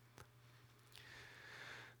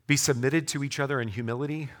 Be submitted to each other in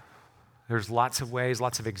humility. There's lots of ways,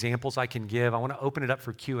 lots of examples I can give. I want to open it up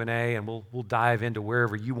for Q&A, and we'll dive into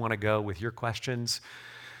wherever you want to go with your questions.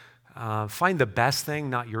 Find the best thing,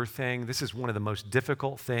 not your thing. This is one of the most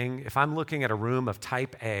difficult things. If I'm looking at a room of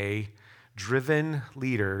type A, driven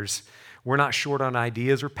leaders, we're not short on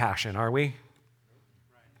ideas or passion, are we?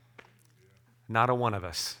 Not a one of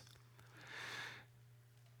us.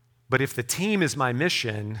 But if the team is my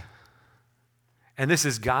mission, and this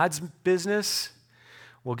is God's business,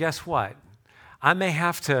 well, guess what? I may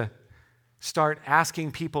have to start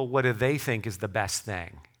asking people what do they think is the best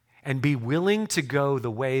thing and be willing to go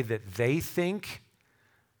the way that they think.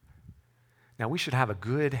 Now, we should have a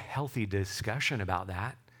good, healthy discussion about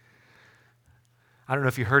that. I don't know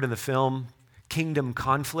if you heard in the film Kingdom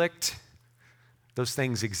Conflict. Those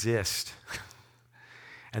things exist,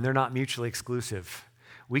 and they're not mutually exclusive.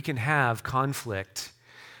 We can have conflict,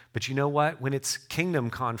 but you know what? When it's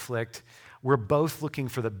kingdom conflict, we're both looking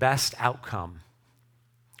for the best outcome,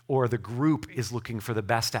 or the group is looking for the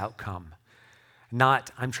best outcome, not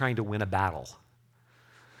I'm trying to win a battle.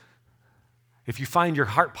 If you find your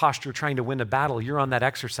heart posture trying to win a battle, you're on that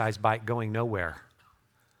exercise bike going nowhere.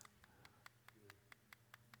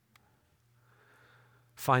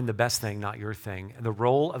 Find the best thing, not your thing. And the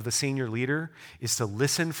role of the senior leader is to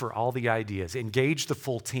listen for all the ideas, engage the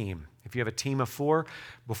full team. If you have a team of 4,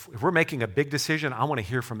 if we're making a big decision, I want to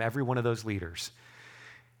hear from every one of those leaders.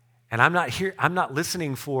 And I'm not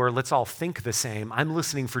listening for let's all think the same. I'm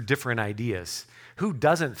listening for different ideas. Who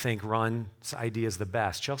doesn't think Ron's idea is the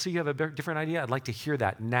best? Chelsea, you have a different idea? I'd like to hear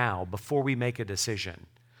that now before we make a decision.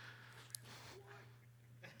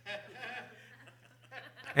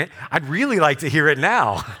 And I'd really like to hear it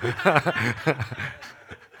now.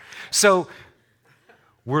 So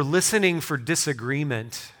we're listening for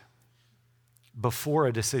disagreement before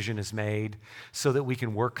a decision is made so that we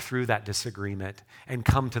can work through that disagreement and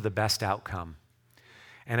come to the best outcome.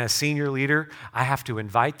 And as senior leader, I have to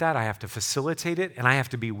invite that, I have to facilitate it, and I have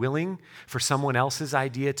to be willing for someone else's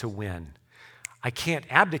idea to win. I can't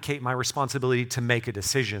abdicate my responsibility to make a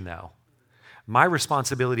decision, though. My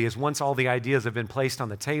responsibility is once all the ideas have been placed on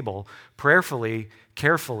the table, prayerfully,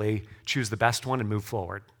 carefully choose the best one and move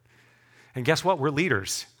forward. And guess what? We're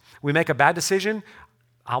leaders. We make a bad decision,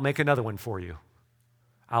 I'll make another one for you.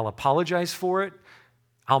 I'll apologize for it.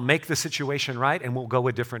 I'll make the situation right, and we'll go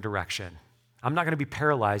a different direction. I'm not going to be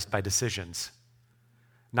paralyzed by decisions.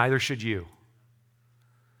 Neither should you.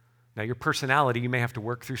 Now, your personality, you may have to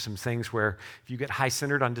work through some things where if you get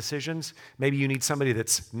high-centered on decisions, maybe you need somebody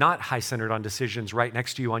that's not high-centered on decisions right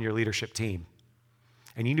next to you on your leadership team.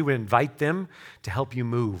 And you need to invite them to help you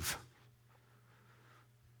move.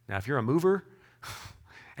 Now, if you're a mover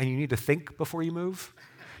and you need to think before you move,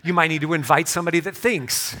 you might need to invite somebody that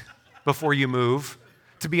thinks before you move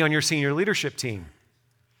to be on your senior leadership team.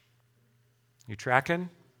 You tracking?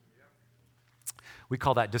 We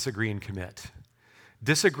call that disagree and commit.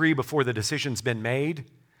 Disagree before the decision's been made,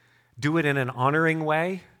 do it in an honoring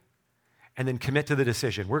way, and then commit to the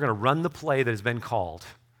decision. We're going to run the play that has been called.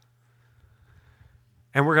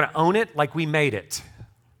 And we're going to own it like we made it.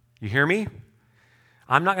 You hear me?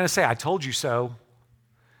 I'm not going to say, I told you so.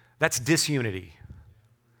 That's disunity.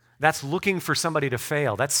 That's looking for somebody to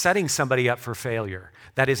fail. That's setting somebody up for failure.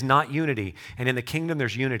 That is not unity. And in the kingdom,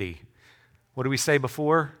 there's unity. What did we say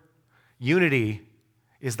before? Unity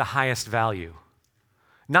is the highest value.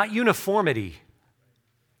 Not uniformity.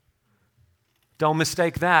 Don't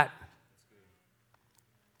mistake that.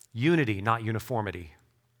 Unity, not uniformity.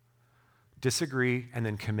 Disagree and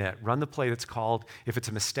then commit. Run the play that's called. If it's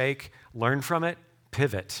a mistake, learn from it,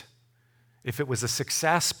 pivot. If it was a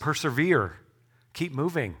success, persevere. Keep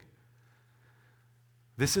moving.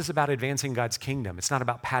 This is about advancing God's kingdom. It's not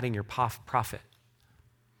about padding your profit.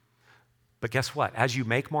 But guess what? As you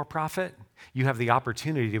make more profit, you have the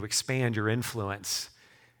opportunity to expand your influence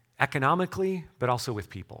economically, but also with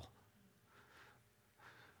people.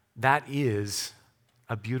 That is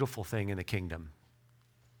a beautiful thing in the kingdom.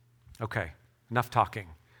 Okay, enough talking.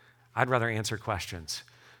 I'd rather answer questions.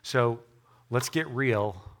 So let's get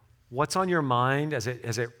real. What's on your mind as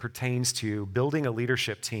it pertains to building a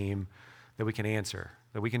leadership team that we can answer,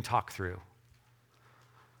 that we can talk through?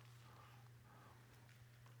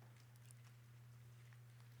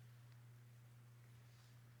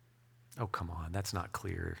 Oh, come on, that's not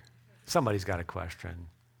clear. Somebody's got a question.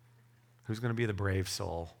 Who's going to be the brave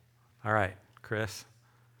soul? All right, Chris.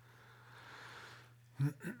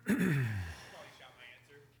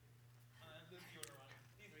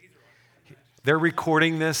 They're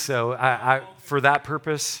recording this, so I, for that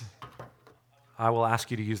purpose, I will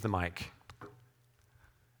ask you to use the mic.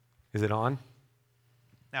 Is it on?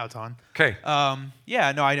 Now it's on. Okay.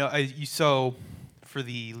 Yeah, no, I know. So for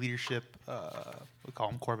the leadership, we call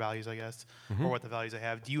them core values, I guess, or what the values I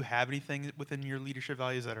have. Do you have anything within your leadership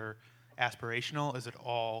values that are aspirational? Is it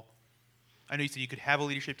all? I know you said you could have a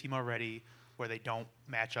leadership team already where they don't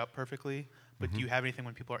match up perfectly, but do you have anything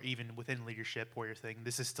when people are even within leadership where you're thinking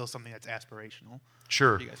this is still something that's aspirational?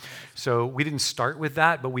 Sure. So we didn't start with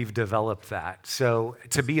that, but we've developed that. So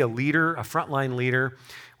to be a leader, a frontline leader,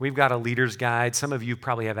 we've got a leader's guide. Some of you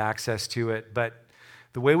probably have access to it, but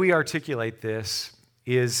the way we articulate this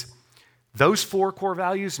is those 4 core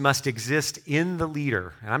values must exist in the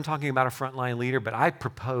leader. And I'm talking about a frontline leader, but I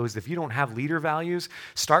propose if you don't have leader values,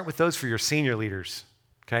 start with those for your senior leaders,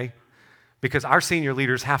 okay? Because our senior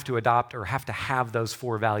leaders have to adopt or have to have those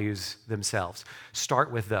 4 values themselves.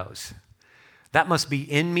 Start with those. That must be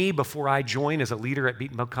in me before I join as a leader at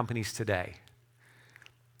Beat & Bow Companies today.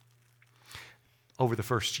 Over the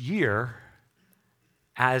first year,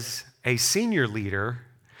 as a senior leader,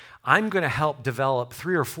 I'm going to help develop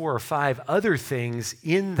 3 or 4 or 5 other things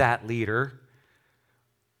in that leader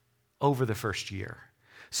over the first year.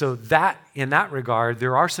 So that, in that regard,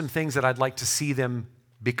 there are some things that I'd like to see them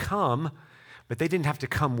become, but they didn't have to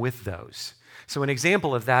come with those. So an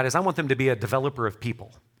example of that is I want them to be a developer of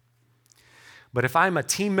people. But if I'm a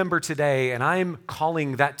team member today and I'm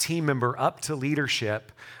calling that team member up to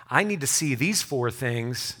leadership, I need to see these 4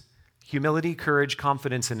 things: humility, courage,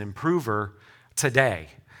 confidence, and improver today.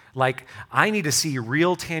 Like, I need to see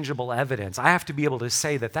real tangible evidence. I have to be able to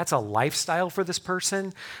say that that's a lifestyle for this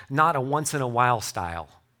person, not a once-in-a-while style.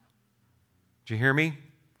 Do you hear me?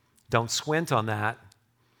 Don't squint on that.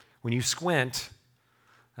 When you squint,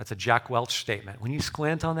 that's a Jack Welch statement. When you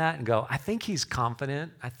squint on that and go, I think he's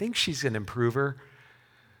confident, I think she's an improver,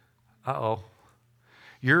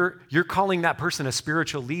 You're calling that person a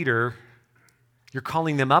spiritual leader. You're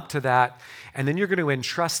calling them up to that, and then you're going to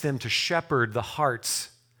entrust them to shepherd the hearts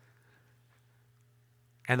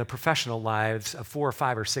and the professional lives of 4 or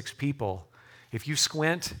 5 or 6 people. If you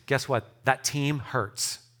squint, guess what? That team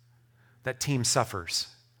hurts. That team suffers.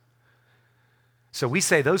 So we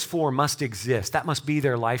say those 4 must exist. That must be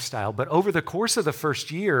their lifestyle. But over the course of the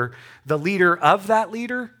first year, the leader of that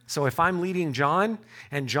leader, so if I'm leading John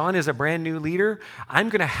and John is a brand new leader, I'm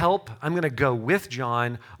going to go with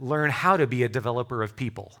John, learn how to be a developer of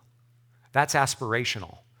people. That's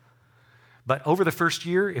aspirational. But over the first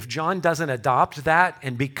year, if John doesn't adopt that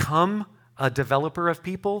and become a developer of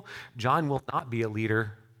people, John will not be a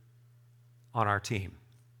leader on our team.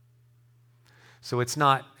 So it's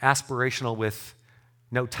not aspirational with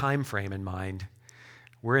no time frame in mind.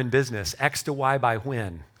 We're in business. X to Y by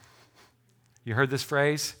when? You heard this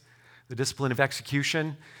phrase? The discipline of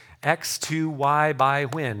execution. X to Y by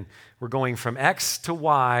when? We're going from X to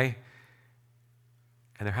Y,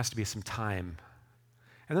 and there has to be some time.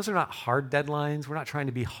 And those are not hard deadlines. We're not trying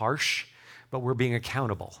to be harsh, but we're being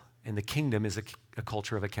accountable. And the kingdom is a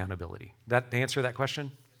culture of accountability. That answer that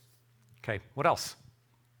question? Okay, what else?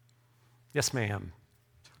 Yes, ma'am.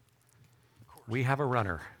 We have a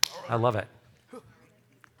runner. I love it.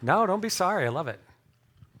 No, don't be sorry. I love it.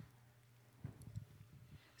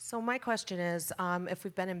 So my question is, if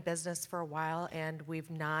we've been in business for a while and we've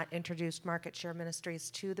not introduced Market Share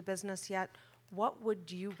Ministries to the business yet, what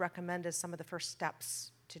would you recommend as some of the first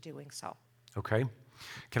steps to doing so? Okay.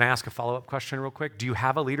 Can I ask a follow-up question real quick? Do you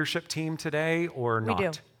have a leadership team today or not? We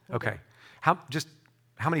do. Okay. How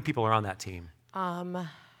many people are on that team?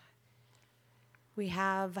 We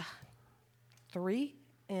have 3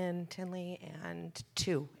 in Tinley and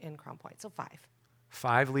 2 in Crown Point, so 5.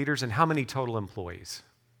 5 leaders, and how many total employees?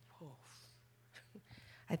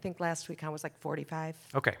 I think last week I was like 45.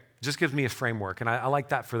 Okay, just gives me a framework, and I like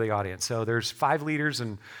that for the audience. So there's 5 leaders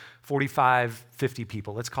and 45, 50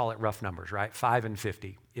 people. Let's call it rough numbers, right? 5 and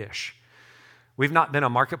 50-ish. We've not been a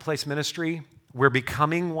marketplace ministry. We're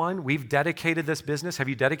becoming one. We've dedicated this business. Have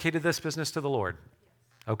you dedicated this business to the Lord?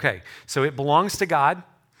 Okay, so it belongs to God.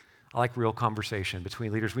 I like real conversation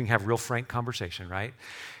between leaders. We can have real frank conversation, right?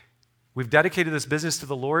 We've dedicated this business to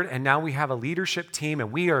the Lord, and now we have a leadership team,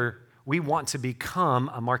 and we want to become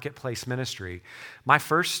a marketplace ministry. My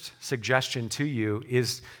first suggestion to you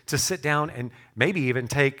is to sit down and maybe even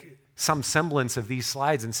take some semblance of these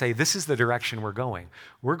slides and say, this is the direction we're going.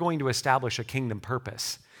 We're going to establish a kingdom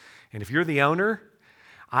purpose. And if you're the owner,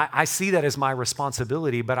 I see that as my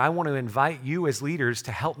responsibility, but I want to invite you as leaders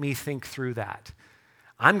to help me think through that.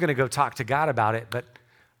 I'm going to go talk to God about it, but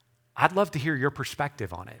I'd love to hear your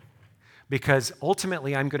perspective on it, because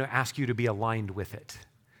ultimately I'm going to ask you to be aligned with it.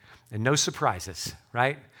 And no surprises,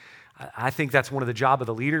 right? I think that's one of the job of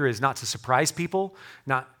the leader, is not to surprise people.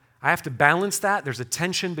 I have to balance that. There's a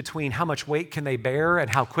tension between how much weight can they bear and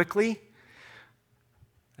how quickly.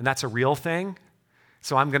 And that's a real thing.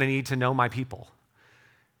 So I'm going to need to know my people.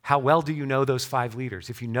 How well do you know those 5 leaders?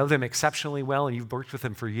 If you know them exceptionally well and you've worked with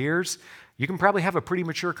them for years, you can probably have a pretty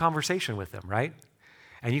mature conversation with them, right?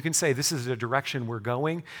 And you can say, this is the direction we're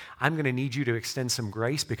going. I'm going to need you to extend some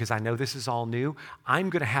grace because I know this is all new. I'm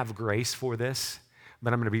going to have grace for this,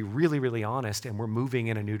 but I'm going to be really, really honest, and we're moving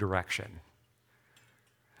in a new direction.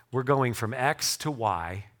 We're going from X to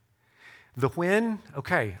Y. The when,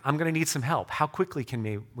 okay, I'm going to need some help. How quickly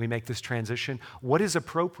can we make this transition? What is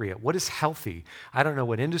appropriate? What is healthy? I don't know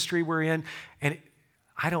what industry we're in, and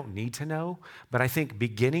I don't need to know, but I think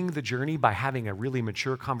beginning the journey by having a really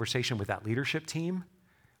mature conversation with that leadership team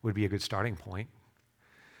would be a good starting point.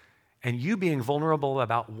 And you being vulnerable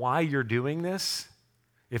about why you're doing this,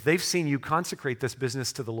 if they've seen you consecrate this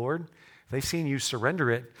business to the Lord, if they've seen you surrender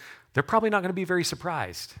it, they're probably not going to be very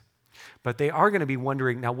surprised. But they are going to be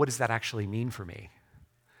wondering, now what does that actually mean for me?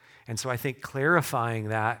 And so I think clarifying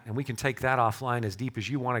that, and we can take that offline as deep as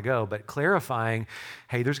you want to go, but clarifying,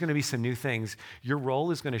 hey, there's going to be some new things. Your role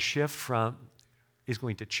is going to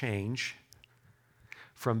change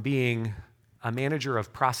from being a manager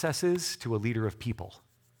of processes to a leader of people.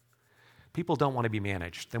 People don't want to be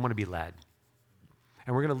managed. They want to be led.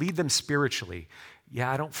 And we're going to lead them spiritually. Yeah,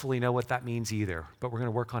 I don't fully know what that means either, but we're going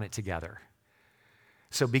to work on it together.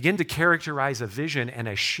 So begin to characterize a vision and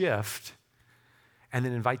a shift, and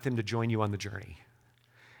then invite them to join you on the journey.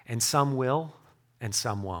 And some will, and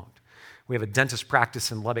some won't. We have a dentist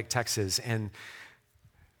practice in Lubbock, Texas, and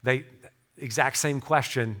exact same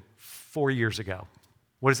question 4 years ago.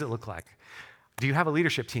 What does it look like? Do you have a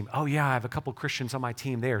leadership team? Oh yeah, I have a couple Christians on my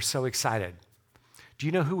team. They are so excited. Do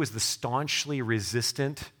you know who was the staunchly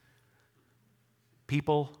resistant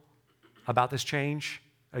people about this change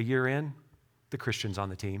a year in? The Christians on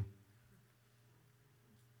the team.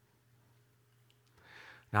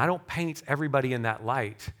 Now, I don't paint everybody in that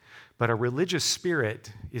light, but a religious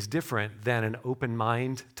spirit is different than an open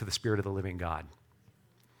mind to the Spirit of the living God.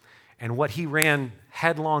 And what he ran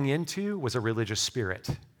headlong into was a religious spirit.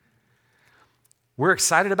 We're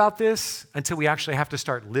excited about this until we actually have to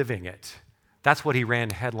start living it. That's what he ran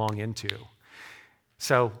headlong into.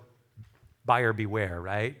 So, buyer beware,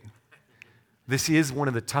 right? This is one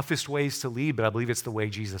of the toughest ways to lead, but I believe it's the way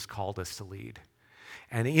Jesus called us to lead.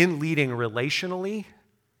 And in leading relationally,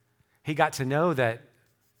 he got to know that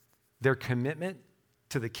their commitment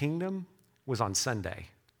to the kingdom was on Sunday.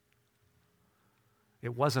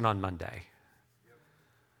 It wasn't on Monday.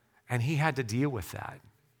 And he had to deal with that.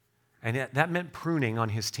 And that meant pruning on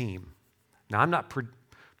his team. Now, I'm not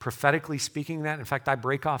prophetically speaking that. In fact, I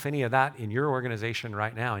break off any of that in your organization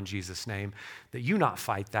right now in Jesus' name, that you not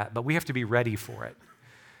fight that, but we have to be ready for it.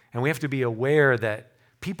 And we have to be aware that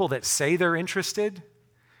people that say they're interested,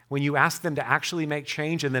 when you ask them to actually make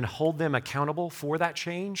change and then hold them accountable for that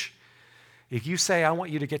change, if you say, I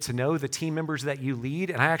want you to get to know the team members that you lead,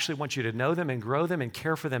 and I actually want you to know them and grow them and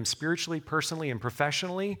care for them spiritually, personally, and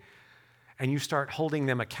professionally, and you start holding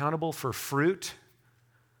them accountable for fruit,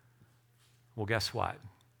 well, guess what?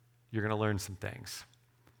 You're going to learn some things.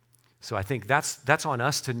 So I think that's on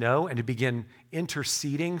us to know and to begin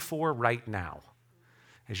interceding for right now.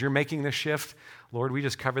 As you're making this shift, Lord, we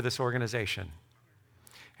just cover this organization.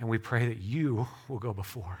 And we pray that you will go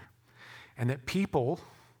before and that people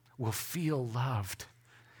will feel loved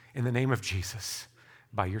in the name of Jesus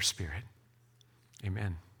by your Spirit.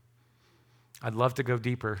 Amen. I'd love to go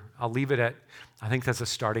deeper. I'll leave it at, I think that's a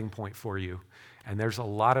starting point for you. And there's a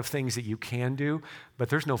lot of things that you can do, but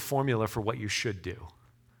there's no formula for what you should do.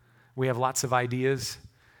 We have lots of ideas,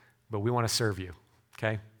 but we want to serve you,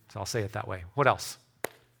 okay? So I'll say it that way. What else?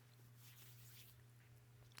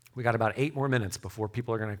 We got about 8 more minutes before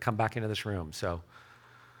people are going to come back into this room, so.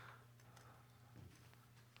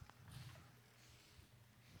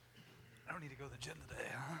 I don't need to go to the gym today,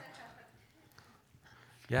 huh?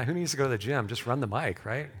 Yeah, who needs to go to the gym? Just run the mic,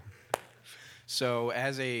 right? So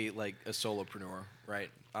as a solopreneur, right,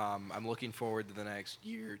 I'm looking forward to the next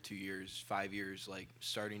year, 2 years, 5 years,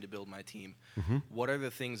 starting to build my team. Mm-hmm. What are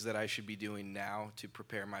the things that I should be doing now to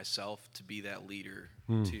prepare myself to be that leader,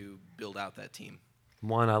 to build out that team?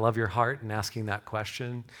 One, I love your heart in asking that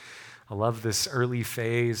question. I love this early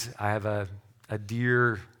phase. I have a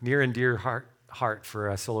near and dear heart for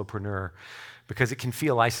a solopreneur because it can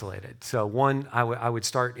feel isolated. So one, I would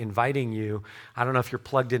start inviting you. I don't know if you're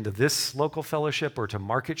plugged into this local fellowship or to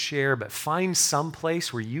Market Share, but find some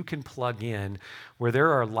place where you can plug in where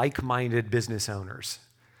there are like-minded business owners.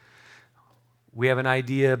 We have an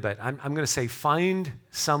idea, but I'm going to say find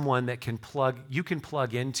someone that you can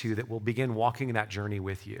plug into that will begin walking that journey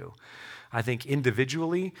with you. I think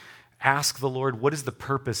individually, ask the Lord, what is the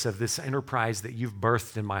purpose of this enterprise that you've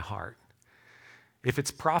birthed in my heart? If it's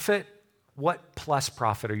profit, what plus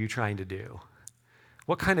profit are you trying to do?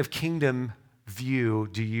 What kind of kingdom view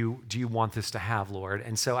do you want this to have, Lord?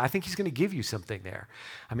 And so I think he's going to give you something there.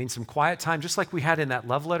 I mean, some quiet time, just like we had in that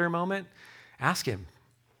love letter moment, ask him.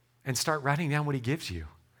 And start writing down what he gives you.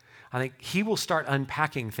 I think he will start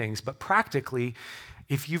unpacking things, but practically,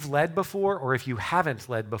 if you've led before or if you haven't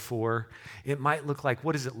led before, it might look like,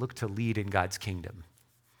 what does it look to lead in God's kingdom?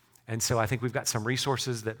 And so I think we've got some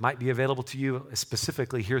resources that might be available to you,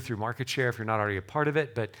 specifically here through Market Share if you're not already a part of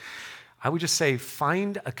it. But I would just say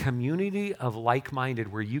find a community of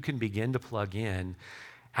like-minded where you can begin to plug in.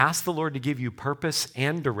 Ask the Lord to give you purpose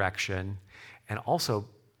and direction, and also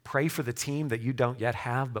pray for the team that you don't yet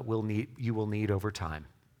have, but you will need over time.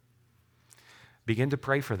 Begin to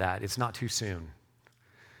pray for that. It's not too soon.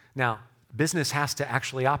 Now, business has to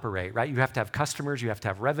actually operate, right? You have to have customers, you have to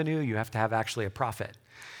have revenue, you have to have actually a profit.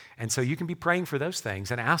 And so you can be praying for those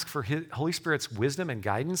things and ask for Holy Spirit's wisdom and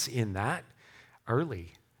guidance in that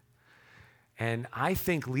early. And I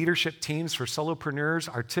think leadership teams for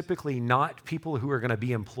solopreneurs are typically not people who are going to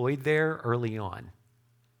be employed there early on.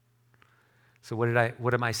 So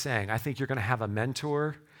what am I saying? I think you're going to have a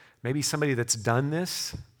mentor, maybe somebody that's done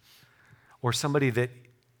this, or somebody that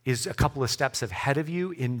is a couple of steps ahead of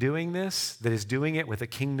you in doing this, that is doing it with a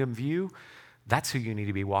kingdom view. That's who you need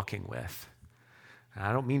to be walking with. And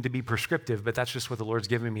I don't mean to be prescriptive, but that's just what the Lord's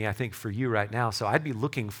giving me, I think, for you right now. So I'd be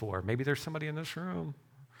looking for, maybe there's somebody in this room,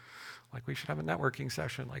 like we should have a networking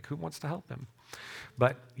session, like who wants to help them?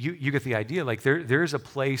 But you get the idea, like there's a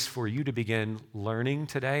place for you to begin learning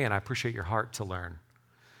today, and I appreciate your heart to learn.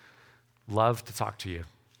 Love to talk to you.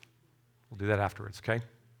 We'll do that afterwards, okay?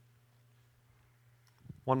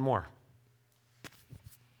 One more.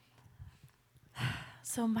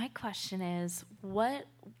 So my question is, what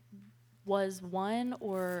was one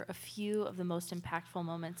or a few of the most impactful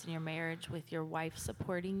moments in your marriage with your wife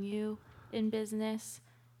supporting you in business?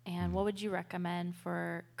 And what would you recommend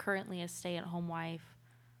for currently a stay-at-home wife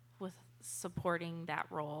with supporting that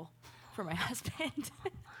role for my husband?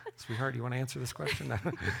 Sweetheart, you want to answer this question?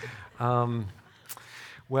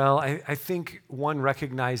 Well, I think one,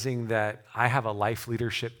 recognizing that I have a life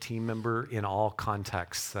leadership team member in all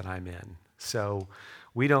contexts that I'm in. So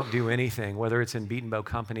we don't do anything, whether it's in Beat and Bow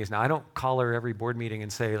companies. Now, I don't call her every board meeting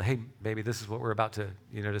and say, hey, baby, this is what we're about to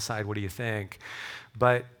decide. What do you think?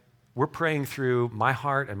 But we're praying through my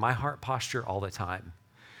heart and my heart posture all the time.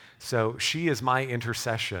 So she is my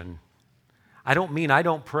intercession. I don't mean I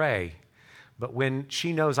don't pray, But when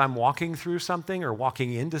she knows I'm walking through something or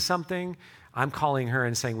walking into something, I'm calling her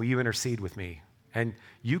and saying, will you intercede with me? And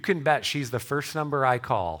you can bet she's the first number I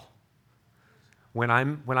call when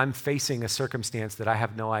I'm facing a circumstance that I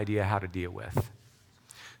have no idea how to deal with.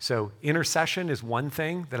 So intercession is one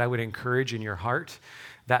thing that I would encourage in your heart.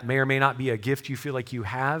 That may or may not be a gift you feel like you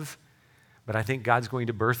have, but I think God's going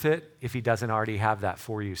to birth it if he doesn't already have that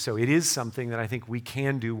for you. So it is something that I think we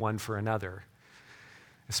can do one for another,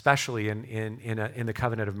 especially in the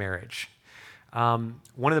covenant of marriage. One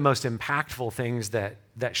of the most impactful things that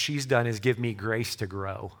she's done is give me grace to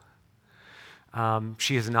grow.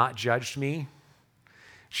 She has not judged me.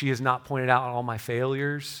 She has not pointed out all my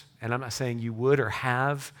failures, and I'm not saying you would or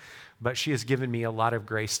have, but she has given me a lot of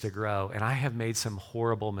grace to grow, and I have made some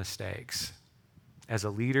horrible mistakes. As a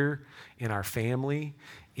leader in our family,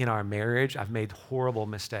 in our marriage, I've made horrible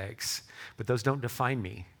mistakes, but those don't define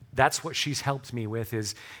me. That's what she's helped me with,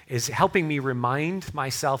 is helping me remind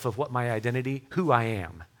myself of what my identity, who I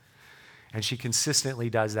am. And she consistently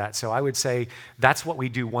does that. So I would say that's what we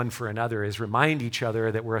do one for another, is remind each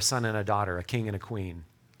other that we're a son and a daughter, a king and a queen.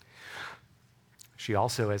 She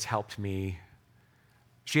also has helped me.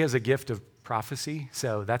 She has a gift of prophecy,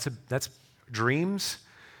 so that's dreams,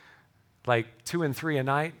 like 2 and 3 a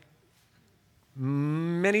night.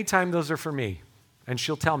 Many times those are for me. And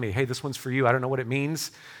she'll tell me, hey, this one's for you. I don't know what it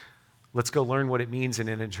means. Let's go learn what it means in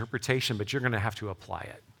an interpretation, but you're going to have to apply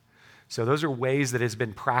it. So those are ways that has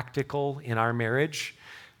been practical in our marriage.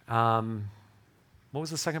 What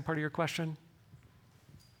was the second part of your question?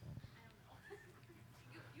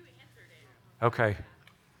 You answered it. Okay.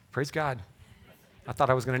 Praise God. I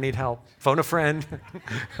thought I was going to need help. Phone a friend.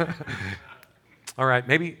 All right,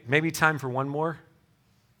 maybe time for one more.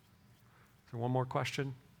 For one more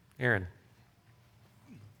question. Aaron.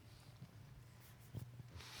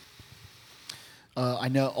 I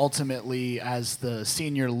know ultimately, as the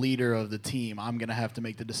senior leader of the team, I'm going to have to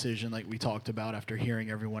make the decision like we talked about after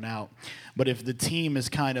hearing everyone out. But if the team is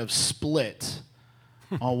kind of split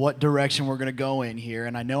on what direction we're going to go in here,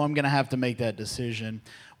 and I know I'm going to have to make that decision,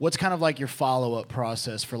 what's kind of like your follow-up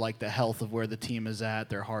process for like the health of where the team is at,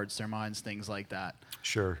 their hearts, their minds, things like that?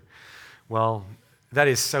 Sure. Well, that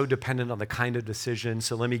is so dependent on the kind of decision.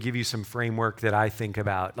 So let me give you some framework that I think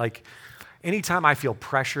about. Like, anytime I feel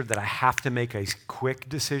pressured that I have to make a quick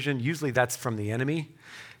decision, usually that's from the enemy.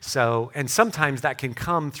 So, and sometimes that can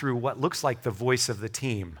come through what looks like the voice of the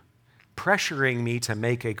team, pressuring me to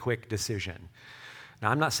make a quick decision. Now,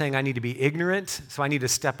 I'm not saying I need to be ignorant, so I need to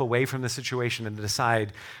step away from the situation and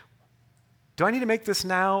decide, do I need to make this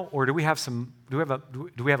now, or do we have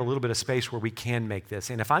a little bit of space where we can make this?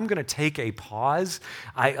 And if I'm going to take a pause,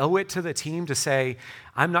 I owe it to the team to say,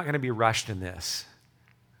 I'm not going to be rushed in this.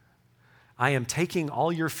 I am taking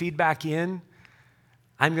all your feedback in.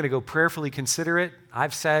 I'm going to go prayerfully consider it.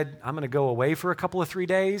 I've said I'm going to go away for a couple of 3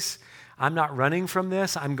 days. I'm not running from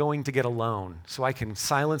this. I'm going to get alone so I can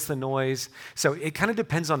silence the noise. So it kind of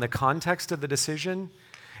depends on the context of the decision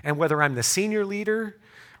and whether I'm the senior leader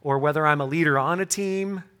or whether I'm a leader on a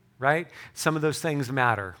team, right? Some of those things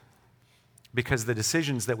matter because the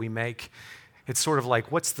decisions that we make, it's sort of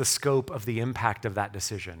like, what's the scope of the impact of that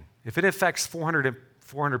decision? If it affects 400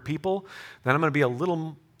 people, then I'm going to be a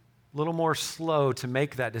little more slow to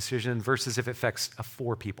make that decision versus if it affects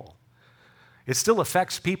 4 people. It still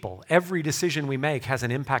affects people. Every decision we make has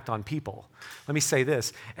an impact on people. Let me say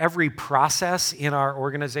this. Every process in our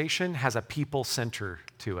organization has a people center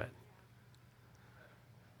to it.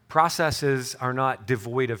 Processes are not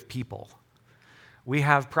devoid of people. We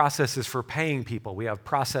have processes for paying people. We have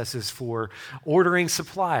processes for ordering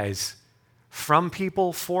supplies from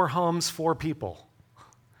people, for homes, for people.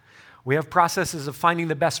 We have processes of finding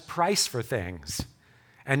the best price for things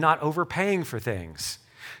and not overpaying for things.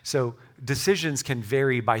 So decisions can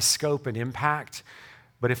vary by scope and impact,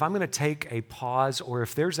 but if I'm going to take a pause or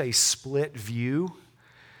if there's a split view,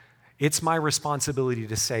 it's my responsibility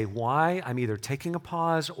to say why I'm either taking a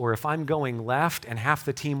pause or if I'm going left and half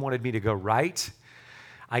the team wanted me to go right,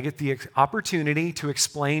 I get the opportunity to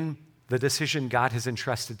explain the decision God has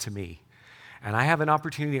entrusted to me. And I have an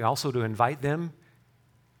opportunity also to invite them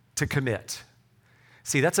to commit.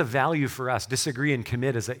 See, that's a value for us. Disagree and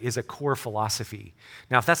commit is a core philosophy.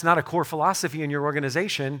 Now, if that's not a core philosophy in your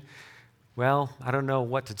organization, well, I don't know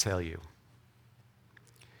what to tell you.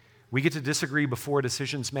 We get to disagree before a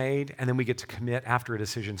decision's made, and then we get to commit after a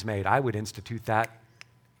decision's made. I would institute that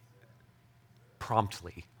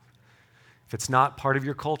promptly. If it's not part of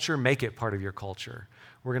your culture, make it part of your culture.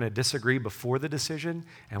 We're going to disagree before the decision,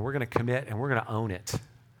 and we're going to commit, and we're going to own it.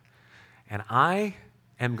 And I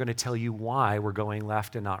am going to tell you why we're going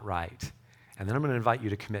left and not right. And then I'm going to invite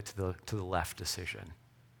you to commit to the left decision,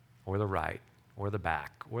 or the right, or the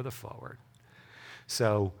back, or the forward.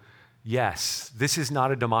 So, yes, this is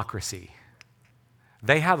not a democracy.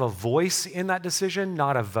 They have a voice in that decision,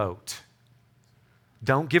 not a vote.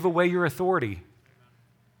 Don't give away your authority.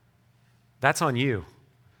 That's on you.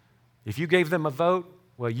 If you gave them a vote,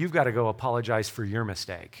 well, you've got to go apologize for your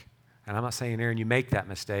mistake. And I'm not saying, Aaron, you make that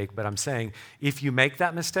mistake, but I'm saying if you make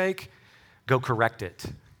that mistake, go correct it.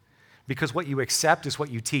 Because what you accept is what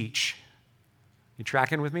you teach. You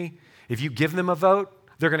tracking with me? If you give them a vote,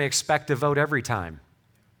 they're going to expect a vote every time.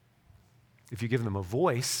 If you give them a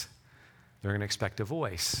voice, they're going to expect a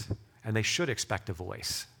voice. And they should expect a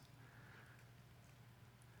voice.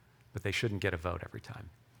 But they shouldn't get a vote every time.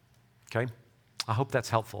 Okay? I hope that's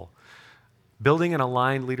helpful. Building an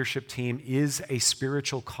aligned leadership team is a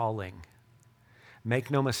spiritual calling.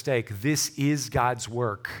 Make no mistake, this is God's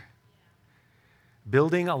work.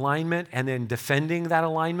 Building alignment and then defending that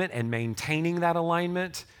alignment and maintaining that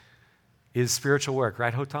alignment is spiritual work,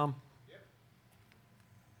 right, Hotam? Yep.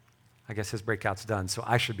 I guess his breakout's done, so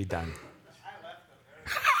I should be done.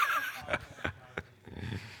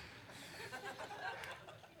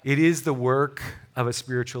 It is the work of a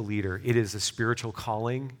spiritual leader. It is a spiritual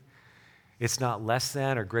calling. It's not less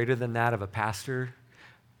than or greater than that of a pastor.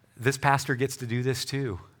 This pastor gets to do this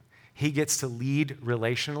too. He gets to lead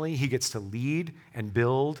relationally. He gets to lead and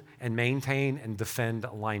build and maintain and defend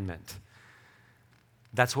alignment.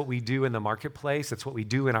 That's what we do in the marketplace. That's what we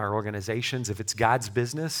do in our organizations. If it's God's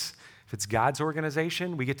business, if it's God's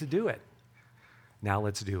organization, we get to do it. Now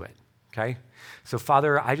let's do it, okay? So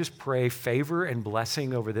Father, I just pray favor and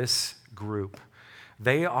blessing over this group.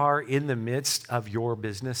 They are in the midst of your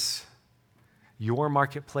business, your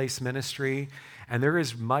marketplace ministry, and there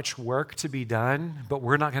is much work to be done, but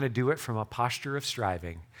we're not going to do it from a posture of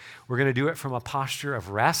striving. We're going to do it from a posture of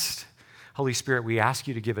rest. Holy Spirit, we ask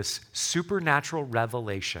you to give us supernatural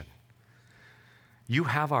revelation. You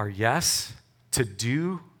have our yes to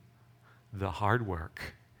do the hard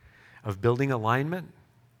work of building alignment,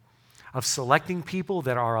 of selecting people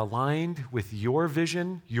that are aligned with your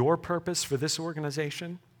vision, your purpose for this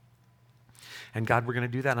organization. And God, we're going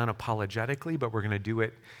to do that unapologetically, but we're going to do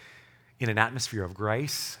it in an atmosphere of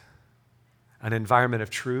grace, an environment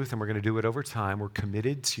of truth, and we're going to do it over time. We're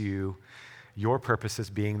committed to your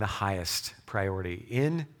purposes being the highest priority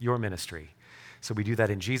in your ministry. So we do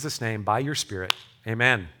that in Jesus' name, by your Spirit.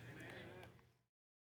 Amen.